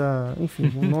 musa,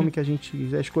 enfim, um nome que a gente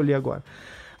quiser escolher agora.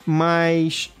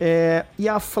 Mas, e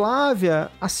a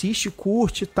Flávia assiste,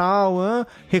 curte e tal,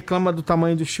 reclama do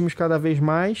tamanho dos filmes cada vez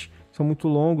mais, são muito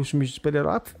longos, os filmes de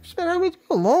super-herói. Super-herói é muito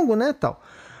longo, né, tal.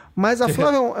 Mas a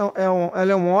Flávia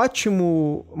ela é uma ótima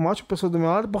pessoa do meu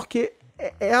lado, porque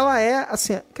ela é,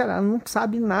 assim, cara, ela não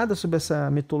sabe nada sobre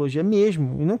essa mitologia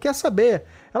mesmo, e não quer saber.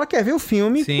 Ela quer ver o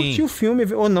filme, curtir o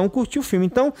filme, ou não curtir o filme.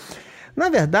 Então, na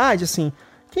verdade, assim,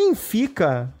 quem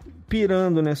fica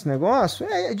pirando nesse negócio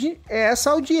é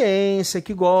essa audiência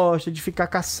que gosta de ficar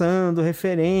caçando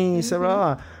referência, blá,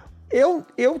 blá.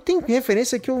 Eu tenho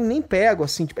referência que eu nem pego,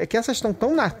 assim, tipo, é que essas estão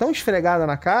tão esfregadas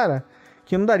na cara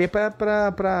que não daria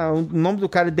pra... O nome do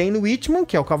cara é Dane Whitman,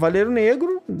 que é o Cavaleiro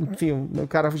Negro. Enfim, o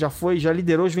cara já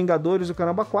liderou os Vingadores do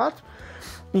Caramba 4.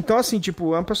 Então, assim,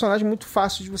 tipo, é um personagem muito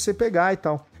fácil de você pegar e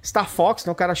tal. Star Fox,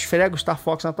 né? O cara esfrega o Star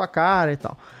Fox na tua cara e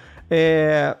tal.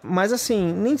 Mas,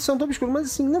 assim, nem são tão obscuros. Mas,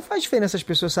 assim, não faz diferença as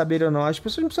pessoas saberem ou não. As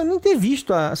pessoas não precisam nem ter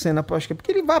visto a cena pós-crédito,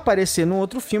 porque ele vai aparecer num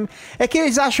outro filme. É que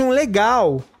eles acham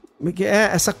legal...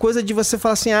 essa coisa de você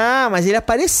falar assim, mas ele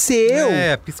apareceu.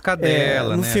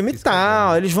 Piscadela, no filme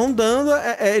tal. Eles vão dando,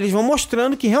 eles vão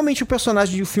mostrando que realmente o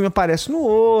personagem do filme aparece no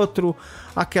outro,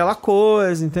 aquela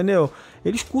coisa, entendeu?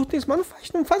 Eles curtem isso, mas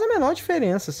não faz a menor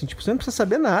diferença, assim, tipo, você não precisa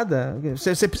saber nada.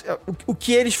 O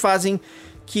que eles fazem,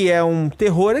 que é um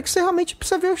terror, é que você realmente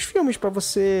precisa ver os filmes pra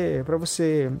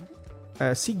você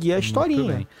seguir a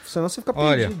historinha. Senão você fica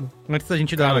perdido. Olha, antes da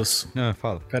gente dar... Carlos,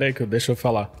 fala. Peraí que deixa eu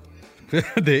falar.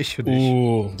 Deixa.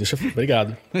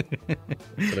 Obrigado.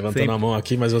 Tô levantando a mão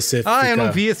aqui, mas você fica... eu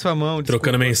não vi a sua mão.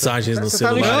 Trocando mensagens no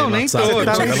celular. Não, nem tô.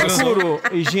 Tá no escuro,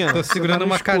 Higino. Tô segurando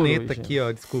uma caneta aqui,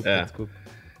 ó. Desculpa.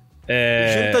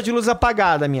 Higino tá de luz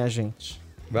apagada, minha gente.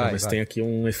 Mas tem aqui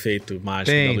um efeito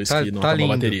mágico da luz que não acabou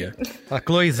a bateria. A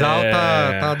Chloe Zhao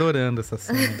tá adorando essa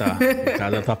cena. Tá, o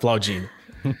cara tá aplaudindo.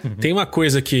 Tem uma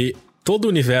coisa que todo o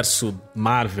universo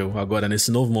Marvel, agora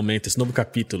nesse novo momento, esse novo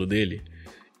capítulo dele,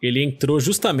 ele entrou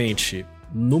justamente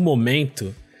no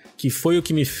momento que foi o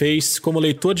que me fez, como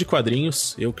leitor de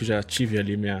quadrinhos, eu que já tive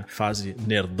ali minha fase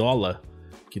nerdola,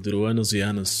 que durou anos e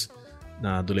anos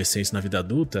na adolescência e na vida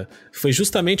adulta, foi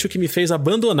justamente o que me fez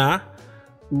abandonar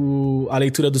a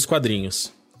leitura dos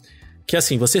quadrinhos. Que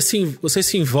assim, você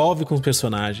se envolve com os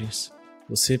personagens,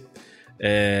 você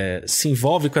se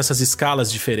envolve com essas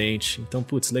escalas diferentes. Então,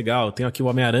 putz, legal, tenho aqui o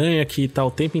Homem-Aranha que tá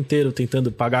o tempo inteiro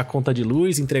tentando pagar a conta de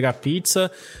luz, entregar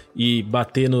pizza e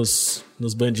bater nos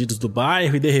bandidos do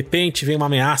bairro, e de repente vem uma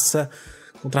ameaça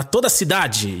contra toda a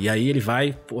cidade, e aí ele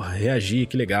vai, reagir,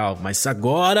 que legal, mas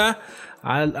agora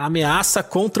a ameaça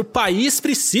contra o país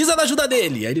precisa da ajuda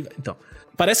dele. Aí ele, então,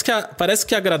 parece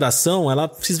que a gradação,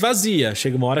 ela se esvazia,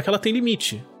 chega uma hora que ela tem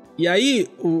limite. E aí,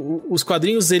 os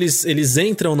quadrinhos, eles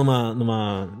entram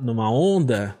numa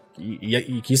onda,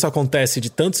 e que isso acontece de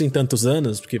tantos em tantos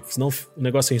anos, porque senão o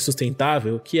negócio é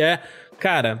insustentável, que é,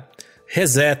 cara,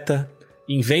 reseta,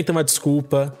 inventa uma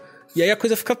desculpa, e aí a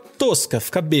coisa fica tosca,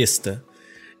 fica besta.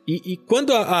 E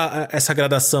quando essa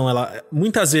gradação, ela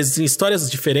muitas vezes em histórias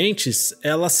diferentes,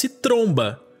 ela se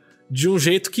tromba de um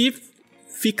jeito que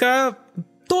fica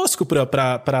tosco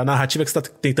pra narrativa que você tá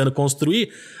tentando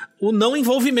construir, o não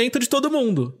envolvimento de todo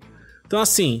mundo. Então,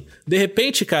 assim, de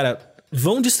repente, cara,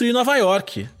 vão destruir Nova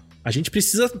York. A gente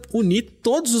precisa unir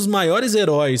todos os maiores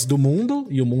heróis do mundo,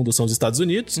 e o mundo são os Estados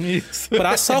Unidos,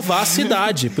 pra salvar a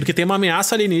cidade, porque tem uma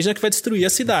ameaça alienígena que vai destruir a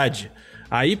cidade.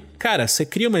 Aí, cara, você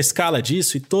cria uma escala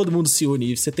disso e todo mundo se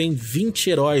une, e você tem 20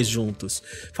 heróis juntos.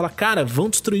 Fala, cara, vão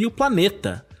destruir o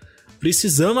planeta.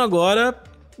 Precisamos agora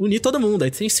unir todo mundo.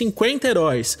 Aí tem 50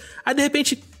 heróis. Aí, de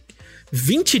repente,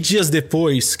 20 dias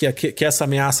depois que essa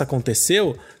ameaça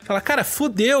aconteceu, fala, cara,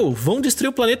 fodeu, vão destruir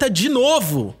o planeta de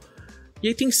novo. E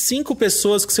aí tem 5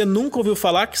 pessoas que você nunca ouviu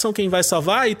falar que são quem vai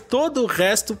salvar, e todo o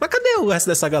resto... Mas cadê o resto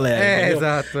dessa galera? Entendeu?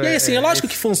 Exato. E aí, assim, é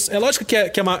lógico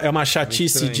que é uma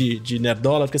chatice de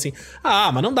nerdola, porque assim...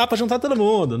 mas não dá pra juntar todo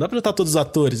mundo, não dá pra juntar todos os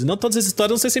atores, e não todas as histórias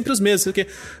vão ser sempre os mesmos. Porque...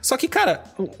 Só que, cara,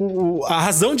 a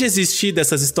razão de existir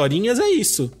dessas historinhas é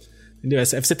isso. Entendeu? É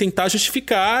você tentar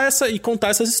justificar e contar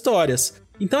essas histórias.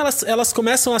 Então elas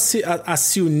começam a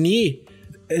se unir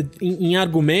em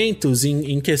argumentos,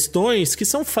 em questões que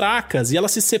são fracas, e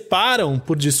elas se separam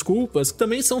por desculpas que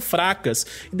também são fracas,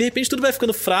 e de repente tudo vai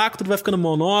ficando fraco, tudo vai ficando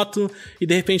monótono, e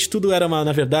de repente tudo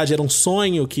na verdade era um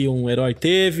sonho que um herói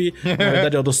teve, na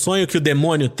verdade era um sonho que o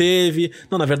demônio teve,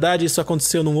 não, na verdade isso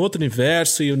aconteceu num outro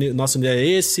universo e o nosso é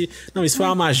esse, não, isso foi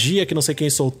uma magia que não sei quem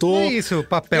soltou. É isso, o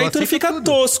papel. E aí tudo fica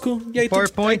tosco, e aí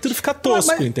tudo fica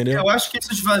tosco, entendeu? Eu acho que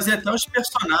isso esvazia até os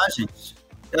personagens.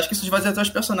 Que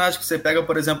você pega,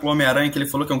 por exemplo, o Homem-Aranha, que ele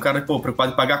falou que é um cara,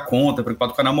 preocupado em pagar conta,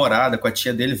 preocupado com a namorada, com a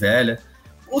tia dele velha.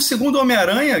 O segundo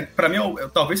Homem-Aranha, pra mim,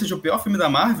 talvez seja o pior filme da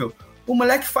Marvel. O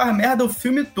moleque faz merda o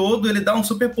filme todo, ele dá um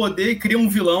superpoder e cria um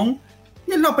vilão,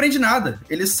 e ele não aprende nada.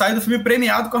 Ele sai do filme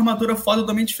premiado com a armadura foda do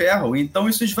Homem de Ferro. Então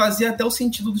isso esvazia até o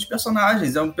sentido dos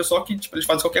personagens. É um pessoal que, eles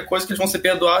fazem qualquer coisa que eles vão ser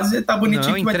perdoados e tá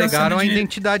bonitinho. Não, que vai entregaram a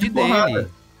identidade dele.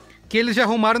 Que eles já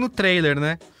arrumaram no trailer,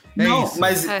 né? Não, isso.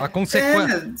 Mas a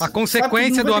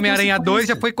consequência do Homem-Aranha 2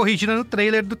 já foi corrigida no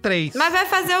trailer do 3. Mas vai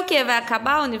fazer o quê? Vai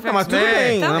acabar o universo? Não, mas tudo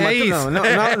bem. Então?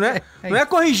 Não é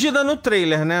corrigida no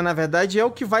trailer, né? Na verdade, é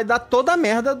o que vai dar toda a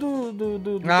merda do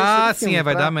terceiro filme.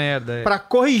 Vai dar merda. Pra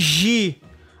corrigir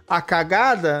a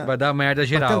cagada... Vai dar merda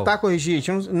geral. Pra tentar corrigir.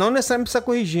 Não necessariamente precisa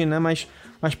corrigir, né? Mas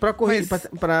pra corrigir,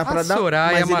 pra dar...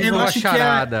 Soraya matou a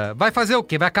charada. Vai fazer o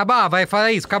quê? Vai acabar? Vai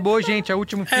fazer isso? Acabou, gente, é o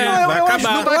último filme. Vai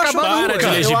acabar. Para de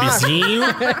ler gibizinho,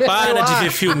 para de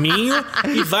ver filminho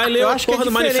e vai ler a porra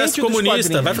do Manifesto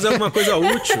Comunista. Vai fazer alguma coisa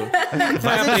útil.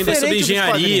 Vai aprender sobre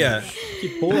engenharia. Que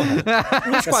porra.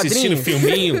 Assistindo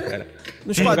filminho, cara.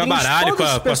 Jogar baralho com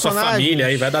a sua família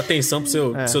aí, vai dar atenção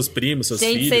pros seus primos, seus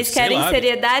filhos. Gente, vocês querem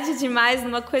seriedade demais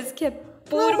numa coisa que é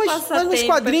mas nos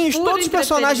quadrinhos, todos os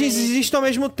personagens existem ao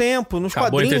mesmo tempo. Nos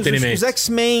quadrinhos, os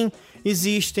X-Men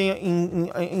existem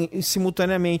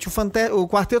simultaneamente. O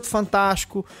Quarteto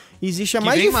Fantástico existe. É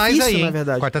mais difícil, mais aí, na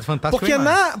verdade. Quarteto Fantástico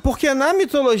porque na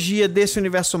mitologia desse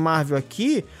universo Marvel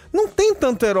aqui, não tem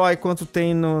tanto herói quanto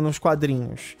tem nos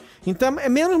quadrinhos. Então é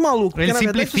menos maluco. Eles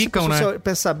simplificam, né? Se você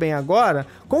pensar bem agora,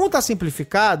 como tá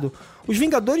simplificado, os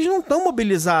Vingadores não estão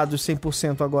mobilizados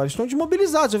 100% agora. Estão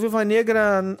desmobilizados. A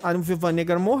Viúva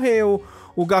Negra morreu.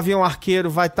 O Gavião Arqueiro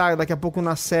vai estar daqui a pouco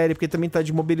na série, porque também tá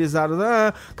desmobilizado.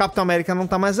 Capitão América não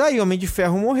tá mais aí. Homem de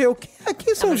Ferro morreu.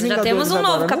 Quem são os Vingadores já temos um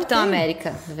agora? novo Capitão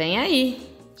América. Vem aí.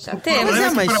 Já teve.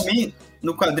 Mas pra mim,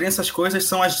 no quadrinho, essas coisas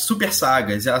são as super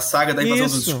sagas. A saga da invasão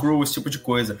dos Skrull, esse tipo de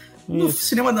coisa. No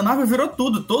cinema da Marvel virou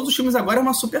tudo. Todos os filmes agora é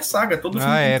uma super saga. Todo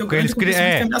filme tem um grande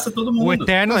acontecimento que ameaça todo mundo. O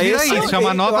Eterno vira isso, é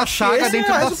uma nova saga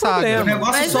dentro da saga. O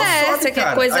negócio Mas só sobe, você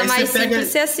quer coisa Aí mais você pega...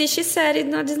 simples, você assiste série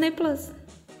na Disney Plus.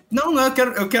 Não,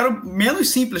 eu quero menos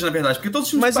simples, na verdade. Porque todos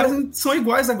os filmes são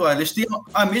iguais agora. Eles têm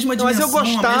a mesma dimensão, mas eu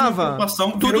gostava. a mesma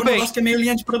preocupação. Tudo bem. Um negócio que é meio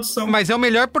linha de produção. Mas é o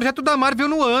melhor projeto da Marvel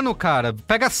no ano, cara.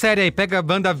 Pega a série aí, pega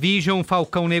WandaVision,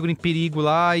 Falcão Negro em Perigo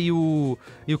lá e o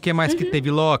que mais que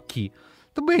teve? Loki.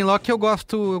 Tudo bem, Loki eu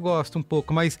gosto um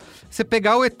pouco, mas você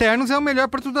pegar o Eternos é o melhor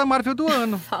produto da Marvel do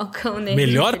ano. Falcão Negro.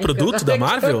 Melhor produto da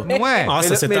Marvel? Não é?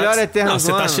 Nossa, você melhor tá... Eternos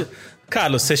do ano.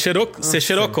 Carlos, você cheirou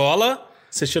cola...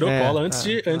 Você cheirou cola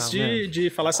antes de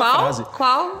falar essa frase.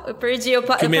 Qual? Eu perdi.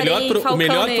 O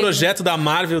melhor projeto da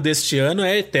Marvel deste ano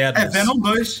é Eternos. É Venom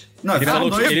 2. Não, ele falou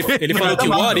que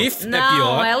o What If é pior.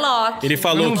 Não, é Loki. Ele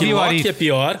falou que Loki é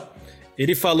pior.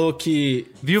 Ele falou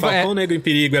que Falcão Negro em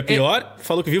Perigo é pior.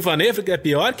 Falou que Viúva Negra é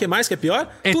pior. O que mais que é pior?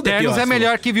 Tudo Eternos é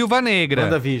melhor que Viúva Negra.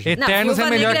 Eternos é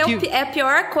melhor que... É a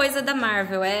pior coisa da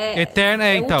Marvel.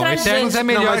 Eternos é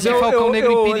melhor que Falcão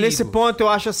Negro em Perigo. Nesse ponto eu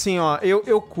acho assim, ó.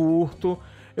 Eu curto.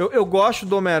 Eu gosto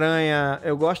do Homem-Aranha.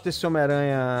 Eu gosto desse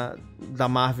Homem-Aranha da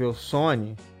Marvel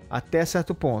Sony até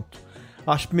certo ponto.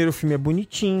 Acho que o primeiro filme é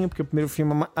bonitinho, porque o primeiro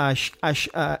filme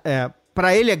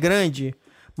pra ele é grande,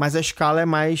 mas a escala é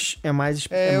mais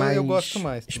eu gosto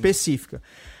mais específica.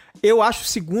 Eu acho o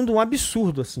segundo um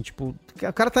absurdo, assim, tipo,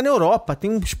 o cara tá na Europa,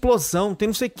 tem uma explosão, tem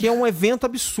não sei o que, é um evento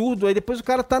absurdo, aí depois o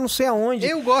cara tá não sei aonde.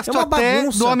 Eu gosto até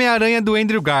do Homem-Aranha do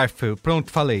Andrew Garfield, pronto,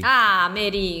 falei.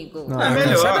 Merigo. É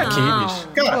melhor. Sai daqui, bicho.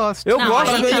 Eu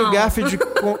gosto do Andrew Garfield.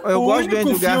 Eu gosto do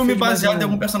Andrew Garfield. O filme baseado em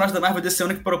algum personagem da Marvel desse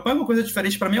ano que propõe uma coisa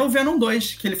diferente pra mim é o Venom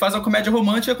 2, que ele faz uma comédia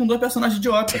romântica com 2 personagens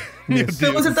idiota.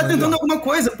 Então você tá tentando alguma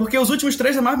coisa, porque os últimos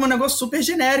 3 da Marvel é um negócio super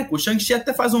genérico. O Shang-Chi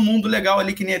até faz um mundo legal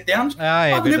ali que nem Eternos.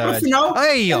 É verdade. Pro final,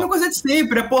 aí, é uma coisa de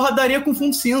sempre, é porradaria com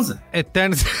fundo cinza.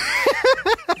 Eternos...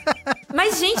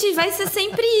 Mas, gente, vai ser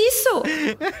sempre isso.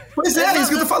 Pois é, isso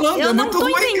que eu tô falando. Eu é não muito tô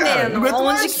ruim, entendendo cara.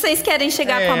 onde que vocês querem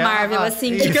chegar com a Marvel,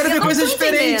 assim. Eu quero ver coisas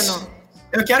diferentes.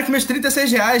 Eu quero que meus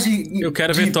R$36 de Eu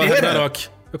quero ver Thor Ragnarok.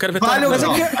 Eu quero ver Thor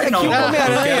Ragnarok.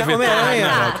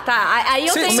 Homem-Aranha. Tá, aí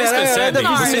eu tenho...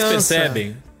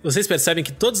 Vocês percebem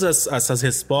que todas essas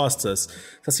respostas...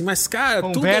 Assim, mas, cara,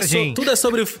 tudo é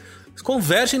sobre...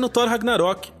 Convergem no Thor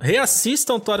Ragnarok.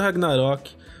 Reassistam Thor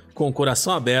Ragnarok com o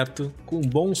coração aberto, com um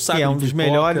bom saco de é um dos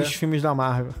melhores filmes da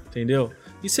Marvel. Entendeu?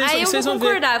 E aí eu vou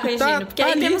concordar com o Egino, porque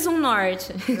aí temos um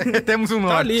norte. Temos um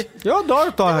norte. Ali. Eu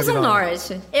adoro Thor Ragnarok. Temos um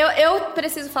norte. Eu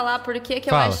preciso falar porque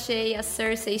eu achei a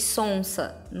Cersei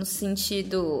sonsa, no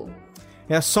sentido...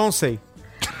 É a Sonsei.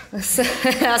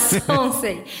 A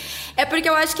Sonsei. É porque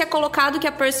eu acho que é colocado que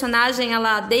a personagem,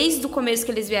 ela, desde o começo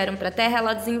que eles vieram pra Terra,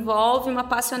 ela desenvolve uma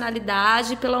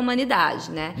passionalidade pela humanidade,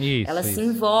 né? Ela se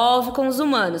envolve com os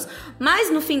humanos.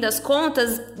 Mas, no fim das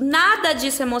contas, nada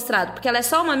disso é mostrado, porque ela é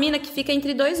só uma mina que fica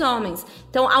entre 2 homens.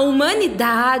 Então, a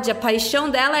humanidade, a paixão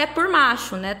dela é por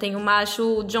macho, né? Tem o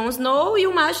macho Jon Snow e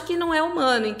o macho que não é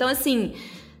humano. Então, assim...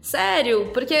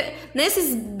 Sério, porque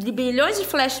nesses bilhões de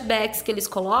flashbacks que eles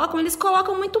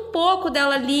colocam muito pouco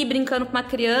dela ali brincando com uma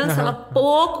criança, ela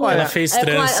pouco... Ela fez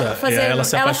trança,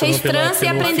 ela fez trança e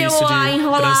aprendeu a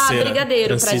enrolar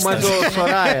brigadeiro pra isso. Mas,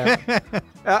 Soraya,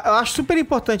 eu acho super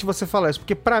importante você falar isso,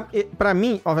 porque pra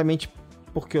mim, obviamente,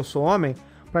 porque eu sou homem,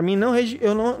 pra mim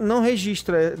eu não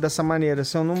registra dessa maneira,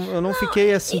 assim, eu não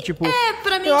fiquei assim, tipo...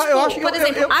 Pra mim, por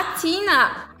exemplo,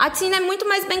 a Tina é muito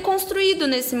mais bem construído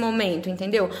nesse momento,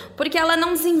 entendeu? Porque ela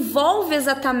não desenvolve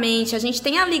exatamente, a gente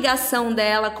tem a ligação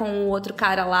dela com o outro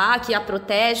cara lá, que a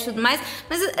protege e tudo mais,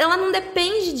 mas ela não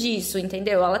depende disso,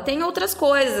 entendeu? Ela tem outras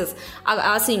coisas.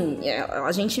 Assim,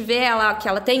 a gente vê que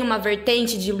ela tem uma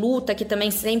vertente de luta que também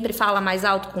sempre fala mais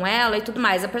alto com ela e tudo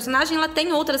mais. A personagem, ela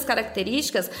tem outras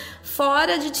características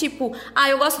fora de tipo,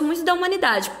 eu gosto muito da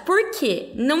humanidade. Por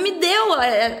quê? Não me deu,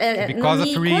 não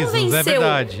me convenceu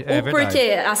o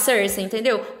porquê a Cersei,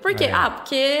 entendeu? Por quê?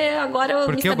 Porque agora eu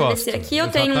me estabeleci aqui, eu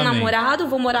tenho um namorado,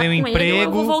 vou morar com ele, ou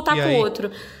eu vou voltar com o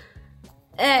outro.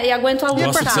 E aguento a luta.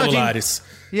 Gosto de celulares.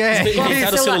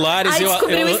 Inventaram celulares, eu amo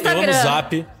o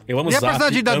Zap. Eu amo o Zap. E a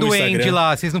personagem da Duende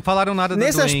lá? Vocês não falaram nada da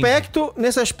Duende.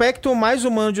 Nesse aspecto, o mais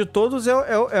humano de todos é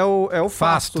o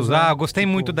Fastos. Né? Gostei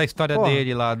muito da história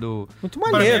dele lá do... Muito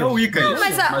maneiro. É o Icarus.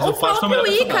 Mas o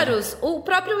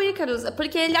próprio Icarus,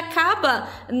 porque ele acaba,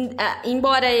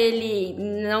 embora ele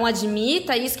não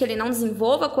admita isso, que ele não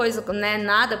desenvolva coisa, né,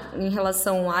 nada em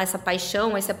relação a essa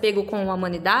paixão, esse apego com a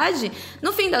humanidade,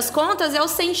 no fim das contas, é o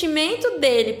sentimento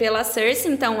dele pela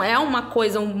Cersei, então é uma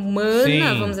coisa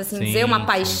humana, vamos assim dizer, uma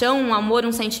paixão, um amor,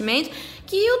 um sentimento,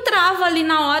 que o trava ali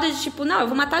na hora de tipo, não, eu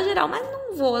vou matar geral, mas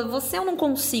não vou, você eu não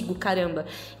consigo, caramba.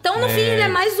 Então, no fim, ele é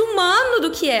mais humano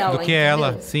do que ela. Do que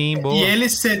ela, sim, boa. E ele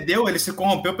cedeu, ele se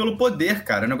corrompeu pelo poder,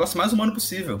 cara. É o negócio mais humano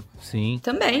possível. Sim.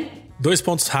 Também. 2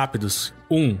 pontos rápidos.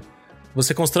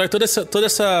 Você constrói toda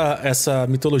essa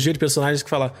mitologia de personagens que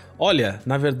fala, olha,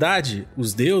 na verdade,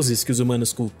 os deuses que os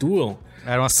humanos cultuam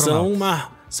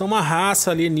são uma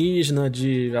raça alienígena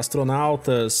de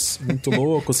astronautas muito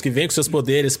loucos que vêm com seus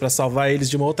poderes pra salvar eles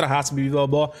de uma outra raça,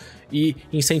 e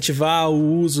incentivar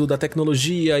o uso da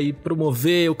tecnologia e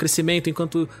promover o crescimento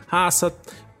enquanto raça.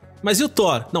 Mas e o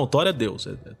Thor? Não, o Thor é Deus.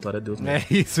 Thor é Deus mesmo. É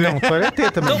isso. Não, o Thor é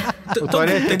ET também. Então,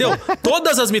 entendeu?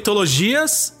 Todas as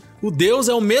mitologias... O Deus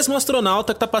é o mesmo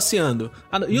astronauta que tá passeando.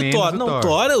 E o Thor? Não,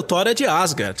 o Thor é de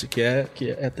Asgard, que é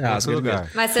Asgard mesmo.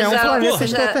 Mas você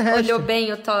já olhou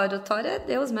bem o Thor? O Thor é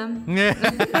Deus mesmo.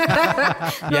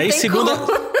 E aí,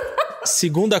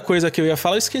 segunda coisa que eu ia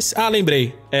falar, eu esqueci. Ah,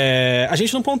 lembrei. A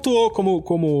gente não pontuou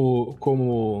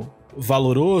como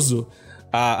valoroso.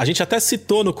 A gente até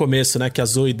citou no começo, né, que a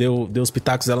Zoe deu os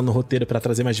pitacos dela no roteiro pra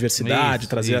trazer mais diversidade,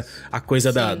 trazer a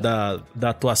coisa da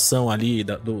atuação ali,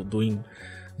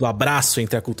 do abraço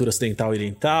entre a cultura ocidental e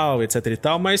oriental, etc e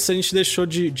tal, mas a gente deixou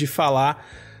de falar,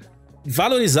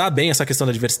 valorizar bem essa questão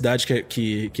da diversidade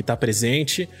que tá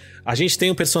presente. A gente tem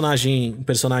um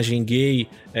personagem gay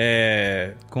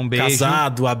com beijo,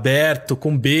 casado, aberto,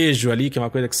 com beijo ali, que é uma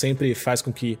coisa que sempre faz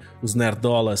com que os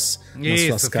nerdolas nas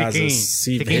suas casas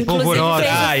fiquem polvorosos,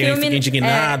 fiquem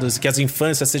indignados, que as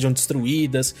infâncias sejam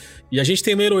destruídas. E a gente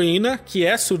tem uma heroína que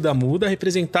é surda-muda,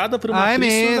 representada por uma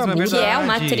atriz surda-muda. Que é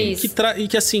uma atriz. E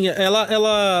que assim,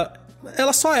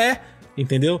 ela só é,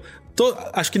 entendeu?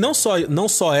 Acho que não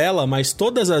só ela, mas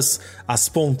todas as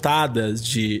pontadas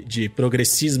de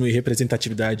progressismo e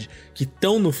representatividade que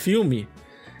estão no filme,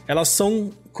 elas são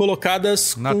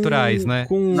colocadas naturais, né?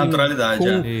 Com naturalidade,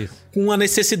 com a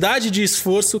necessidade de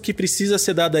esforço que precisa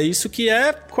ser dada a isso, que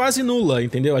é quase nula,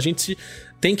 entendeu? A gente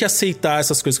tem que aceitar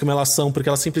essas coisas como elas são, porque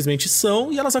elas simplesmente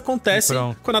são, e elas acontecem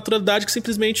com a naturalidade que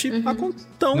simplesmente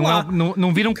estão lá.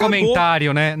 Não vira um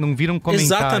comentário, né? Não vira um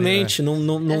comentário. Exatamente.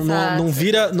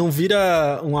 Não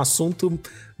vira um assunto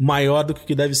maior do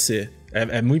que deve ser.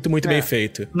 É muito bem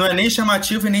feito. Não é nem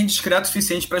chamativo e nem discreto o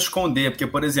suficiente pra esconder, porque,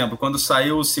 por exemplo, quando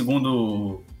saiu o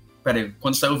segundo...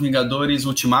 quando saiu Vingadores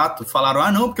Ultimato,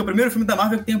 falaram, não, porque o primeiro filme da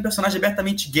Marvel tem um personagem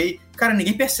abertamente gay. Cara,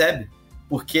 ninguém percebe.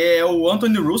 Porque é o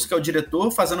Anthony Russo, que é o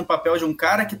diretor, fazendo o papel de um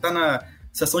cara que tá na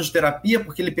sessão de terapia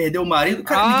porque ele perdeu o marido.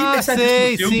 Cara, ninguém percebe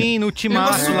isso no filme. Sim, no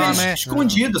Ultimato lá, né?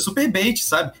 Escondido, super bait,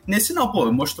 sabe? Nesse não,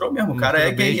 mostrou mesmo. O cara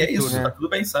é gay, é isso, né? Tá tudo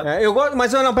bem, sabe? Eu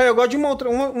gosto de uma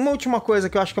última coisa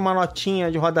que eu acho que é uma notinha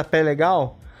de rodapé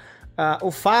legal.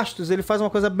 O Phastos, ele faz uma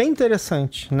coisa bem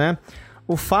interessante, né?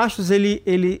 O Phastos,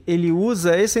 ele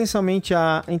usa essencialmente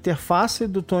a interface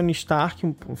do Tony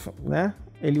Stark, né?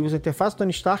 Ele usa a interface do Tony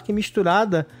Stark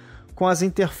misturada com as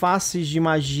interfaces de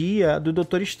magia do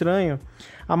Doutor Estranho.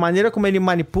 A maneira como ele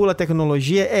manipula a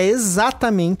tecnologia é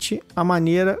exatamente a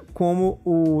maneira como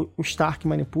o Stark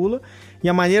manipula. E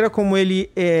a maneira como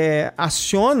ele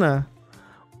aciona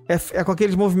é com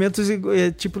aqueles movimentos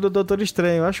tipo do Doutor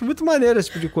Estranho. Eu acho muito maneiro esse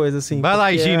tipo de coisa, assim. Vai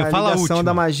lá, Gino, fala a última.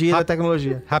 Da magia e da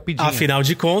tecnologia. Rapidinho. Afinal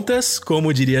de contas,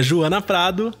 como diria Joana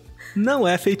Prado... Não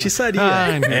é feitiçaria,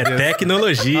 é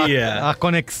tecnologia. A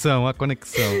conexão.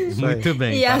 Muito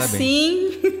bem, e parabéns.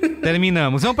 Assim...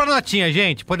 Terminamos. Vamos pra notinha,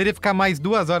 gente. Poderia ficar mais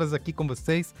 2 horas aqui com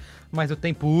vocês, mas o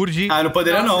tempo urge. Não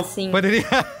poderia. Nossa, não. Sim. Poderia,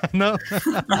 não.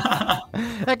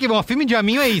 É que bom, filme de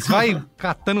aminho é isso. Vai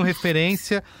catando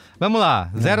referência. Vamos lá,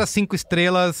 0 a 5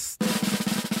 estrelas.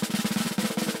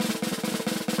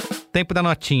 Tempo da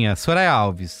notinha. Soraya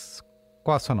Alves,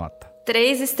 qual a sua nota?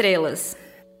 3 estrelas.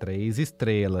 3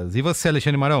 estrelas. E você,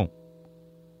 Alexandre Marão?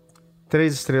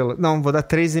 3 estrelas. Não, vou dar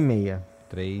 3,5.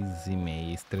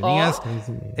 3,5 estrelinhas.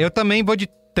 3,5. Eu também vou de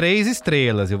 3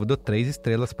 estrelas. Eu vou dar 3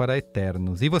 estrelas para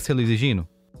Eternos. E você, Luiz e Gino?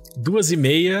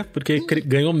 2,5, porque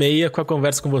ganhou meia com a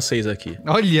conversa com vocês aqui.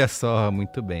 Olha só,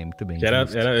 muito bem.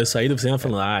 Eu saí do cinema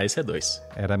falando, esse é 2.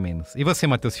 Era menos. E você,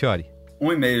 Matheus Fiori?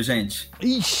 1,5, gente.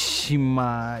 Ixi,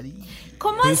 Maria.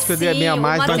 Como assim? Isso que eu dei a meia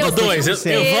mais. Eu dou 2, eu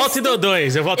volto e dou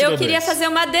 2. Eu queria fazer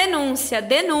uma denúncia.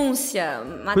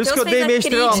 Por isso que eu dei meia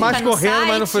estrela mais correndo,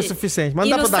 mas não foi suficiente. Mas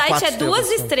e não dá no pra dar site 4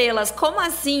 2 estrelas. Como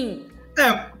assim?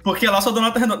 Porque lá só dou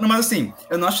nota redonda. Mas assim,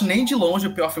 eu não acho nem de longe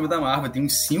o pior filme da Marvel. Tem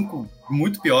uns 5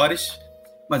 muito piores.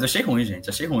 Mas eu achei ruim, gente.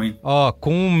 Achei ruim.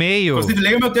 Com um meio... Inclusive,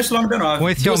 leia o meu texto lá no B9. Com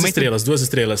esse 2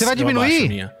 estrelas. Você vai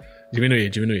diminuir?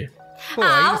 Diminuir. Pô,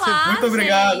 aí você... Muito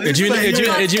obrigado. Eu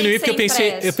diminui porque eu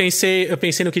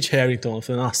pensei no Kit Harington. Eu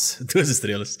falei, nossa, 2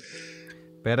 estrelas.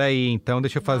 Pera aí, então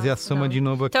deixa eu fazer a soma de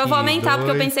novo aqui. Então eu vou aumentar,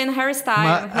 porque eu pensei no Harry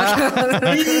Styles.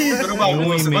 Virou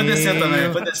bagunça. Pode descer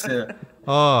também, pode descer.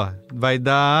 Ó, vai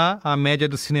dar a média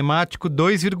do cinemático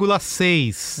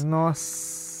 2,6.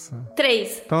 Nossa.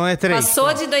 3. Então é 3.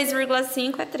 Passou de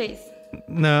 2,5 é 3.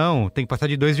 Não, tem que passar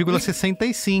de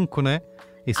 2,65, né?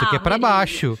 Isso aqui é pra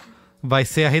baixo. Vai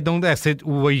ser arredondado.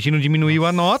 O Egino diminuiu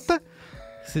a nota.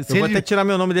 Eu vou até tirar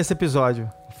meu nome desse episódio.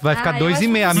 Vai ficar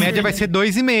 2,5. A média vai ser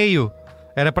 2,5.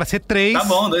 Era pra ser 3. Tá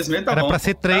bom, 2,5 tá bom. Era pra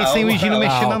ser 3 sem o Egino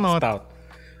mexer na nota.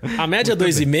 A média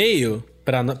 2,5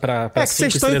 pra que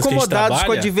vocês estão incomodados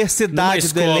com a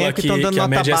diversidade do elenco e estão dando nota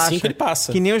baixa. 5, ele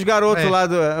passa. Que nem os garotos lá,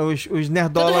 os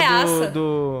nerdola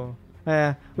do...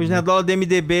 os nerdola do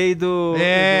MDB e do...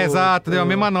 exato, deu a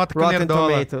mesma nota que o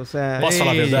nerdola. Tomatoes, Posso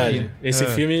falar a verdade? Esse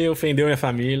filme ofendeu minha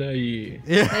família e...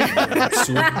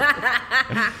 absurdo.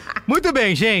 Muito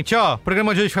bem, gente, ó, o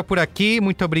programa de hoje foi por aqui.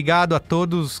 Muito obrigado a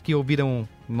todos que ouviram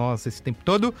nós esse tempo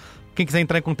todo. Quem quiser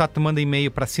entrar em contato, manda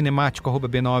e-mail para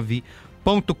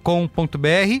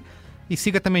cinemático@b9.com.br e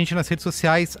siga também a gente nas redes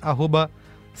sociais,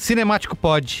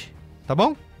 @cinemáticopod, tá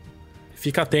bom?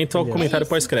 Fica atento ao comentário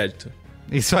pós-crédito.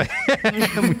 Isso aí,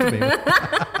 muito bem.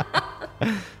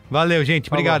 Valeu, gente,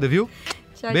 obrigado, viu?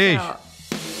 Tchau, beijo. Tchau.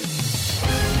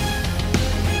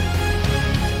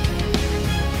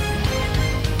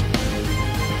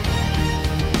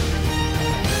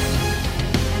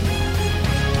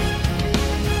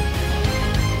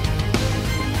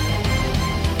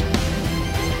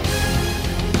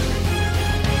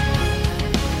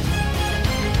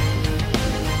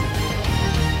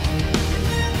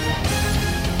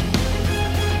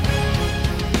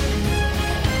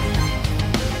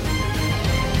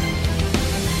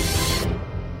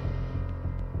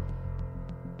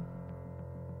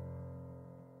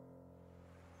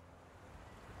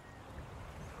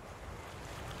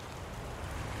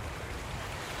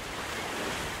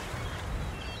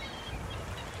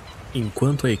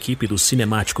 Enquanto a equipe do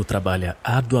Cinemático trabalha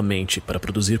arduamente para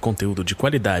produzir conteúdo de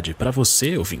qualidade para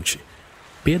você, ouvinte,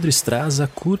 Pedro Estraza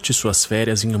curte suas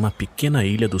férias em uma pequena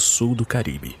ilha do sul do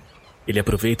Caribe. Ele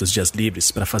aproveita os dias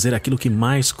livres para fazer aquilo que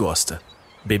mais gosta: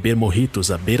 beber mojitos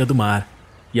à beira do mar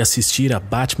e assistir a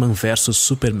Batman vs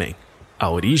Superman, a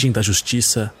origem da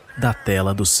justiça, da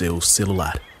tela do seu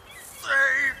celular.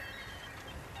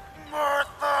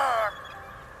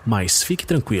 Mas fique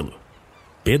tranquilo,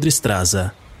 Pedro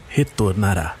Estraza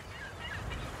retornará.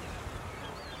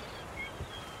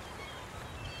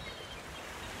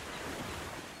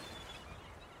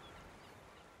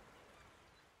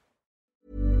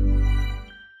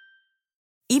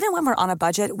 Even when we're on a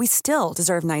budget, we still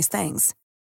deserve nice things.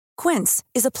 Quince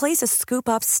is a place to scoop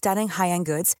up stunning high-end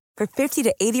goods for 50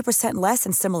 to 80% less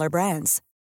than similar brands.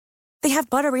 They have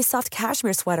buttery soft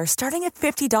cashmere sweaters starting at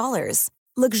 $50,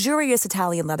 luxurious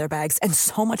Italian leather bags, and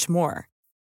so much more.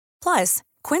 Plus,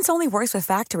 Quince only works with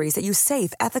factories that use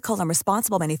safe, ethical, and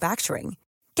responsible manufacturing.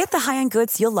 Get the high-end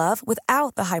goods you'll love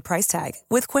without the high price tag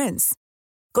with Quince.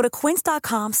 Go to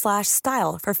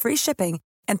quince.com/style for free shipping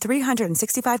and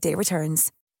 365-day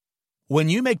returns. When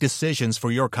you make decisions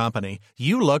for your company,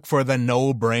 you look for the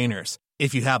no-brainers.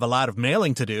 If you have a lot of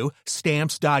mailing to do,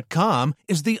 Stamps.com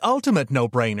is the ultimate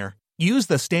no-brainer. Use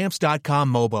the Stamps.com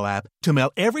mobile app to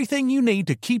mail everything you need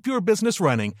to keep your business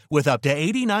running with up to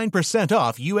 89%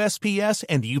 off USPS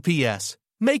and UPS.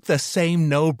 Make the same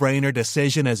no-brainer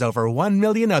decision as over 1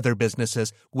 million other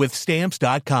businesses with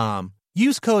Stamps.com.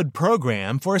 Use code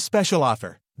PROGRAM for a special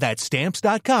offer. That's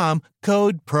Stamps.com,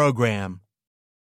 code PROGRAM.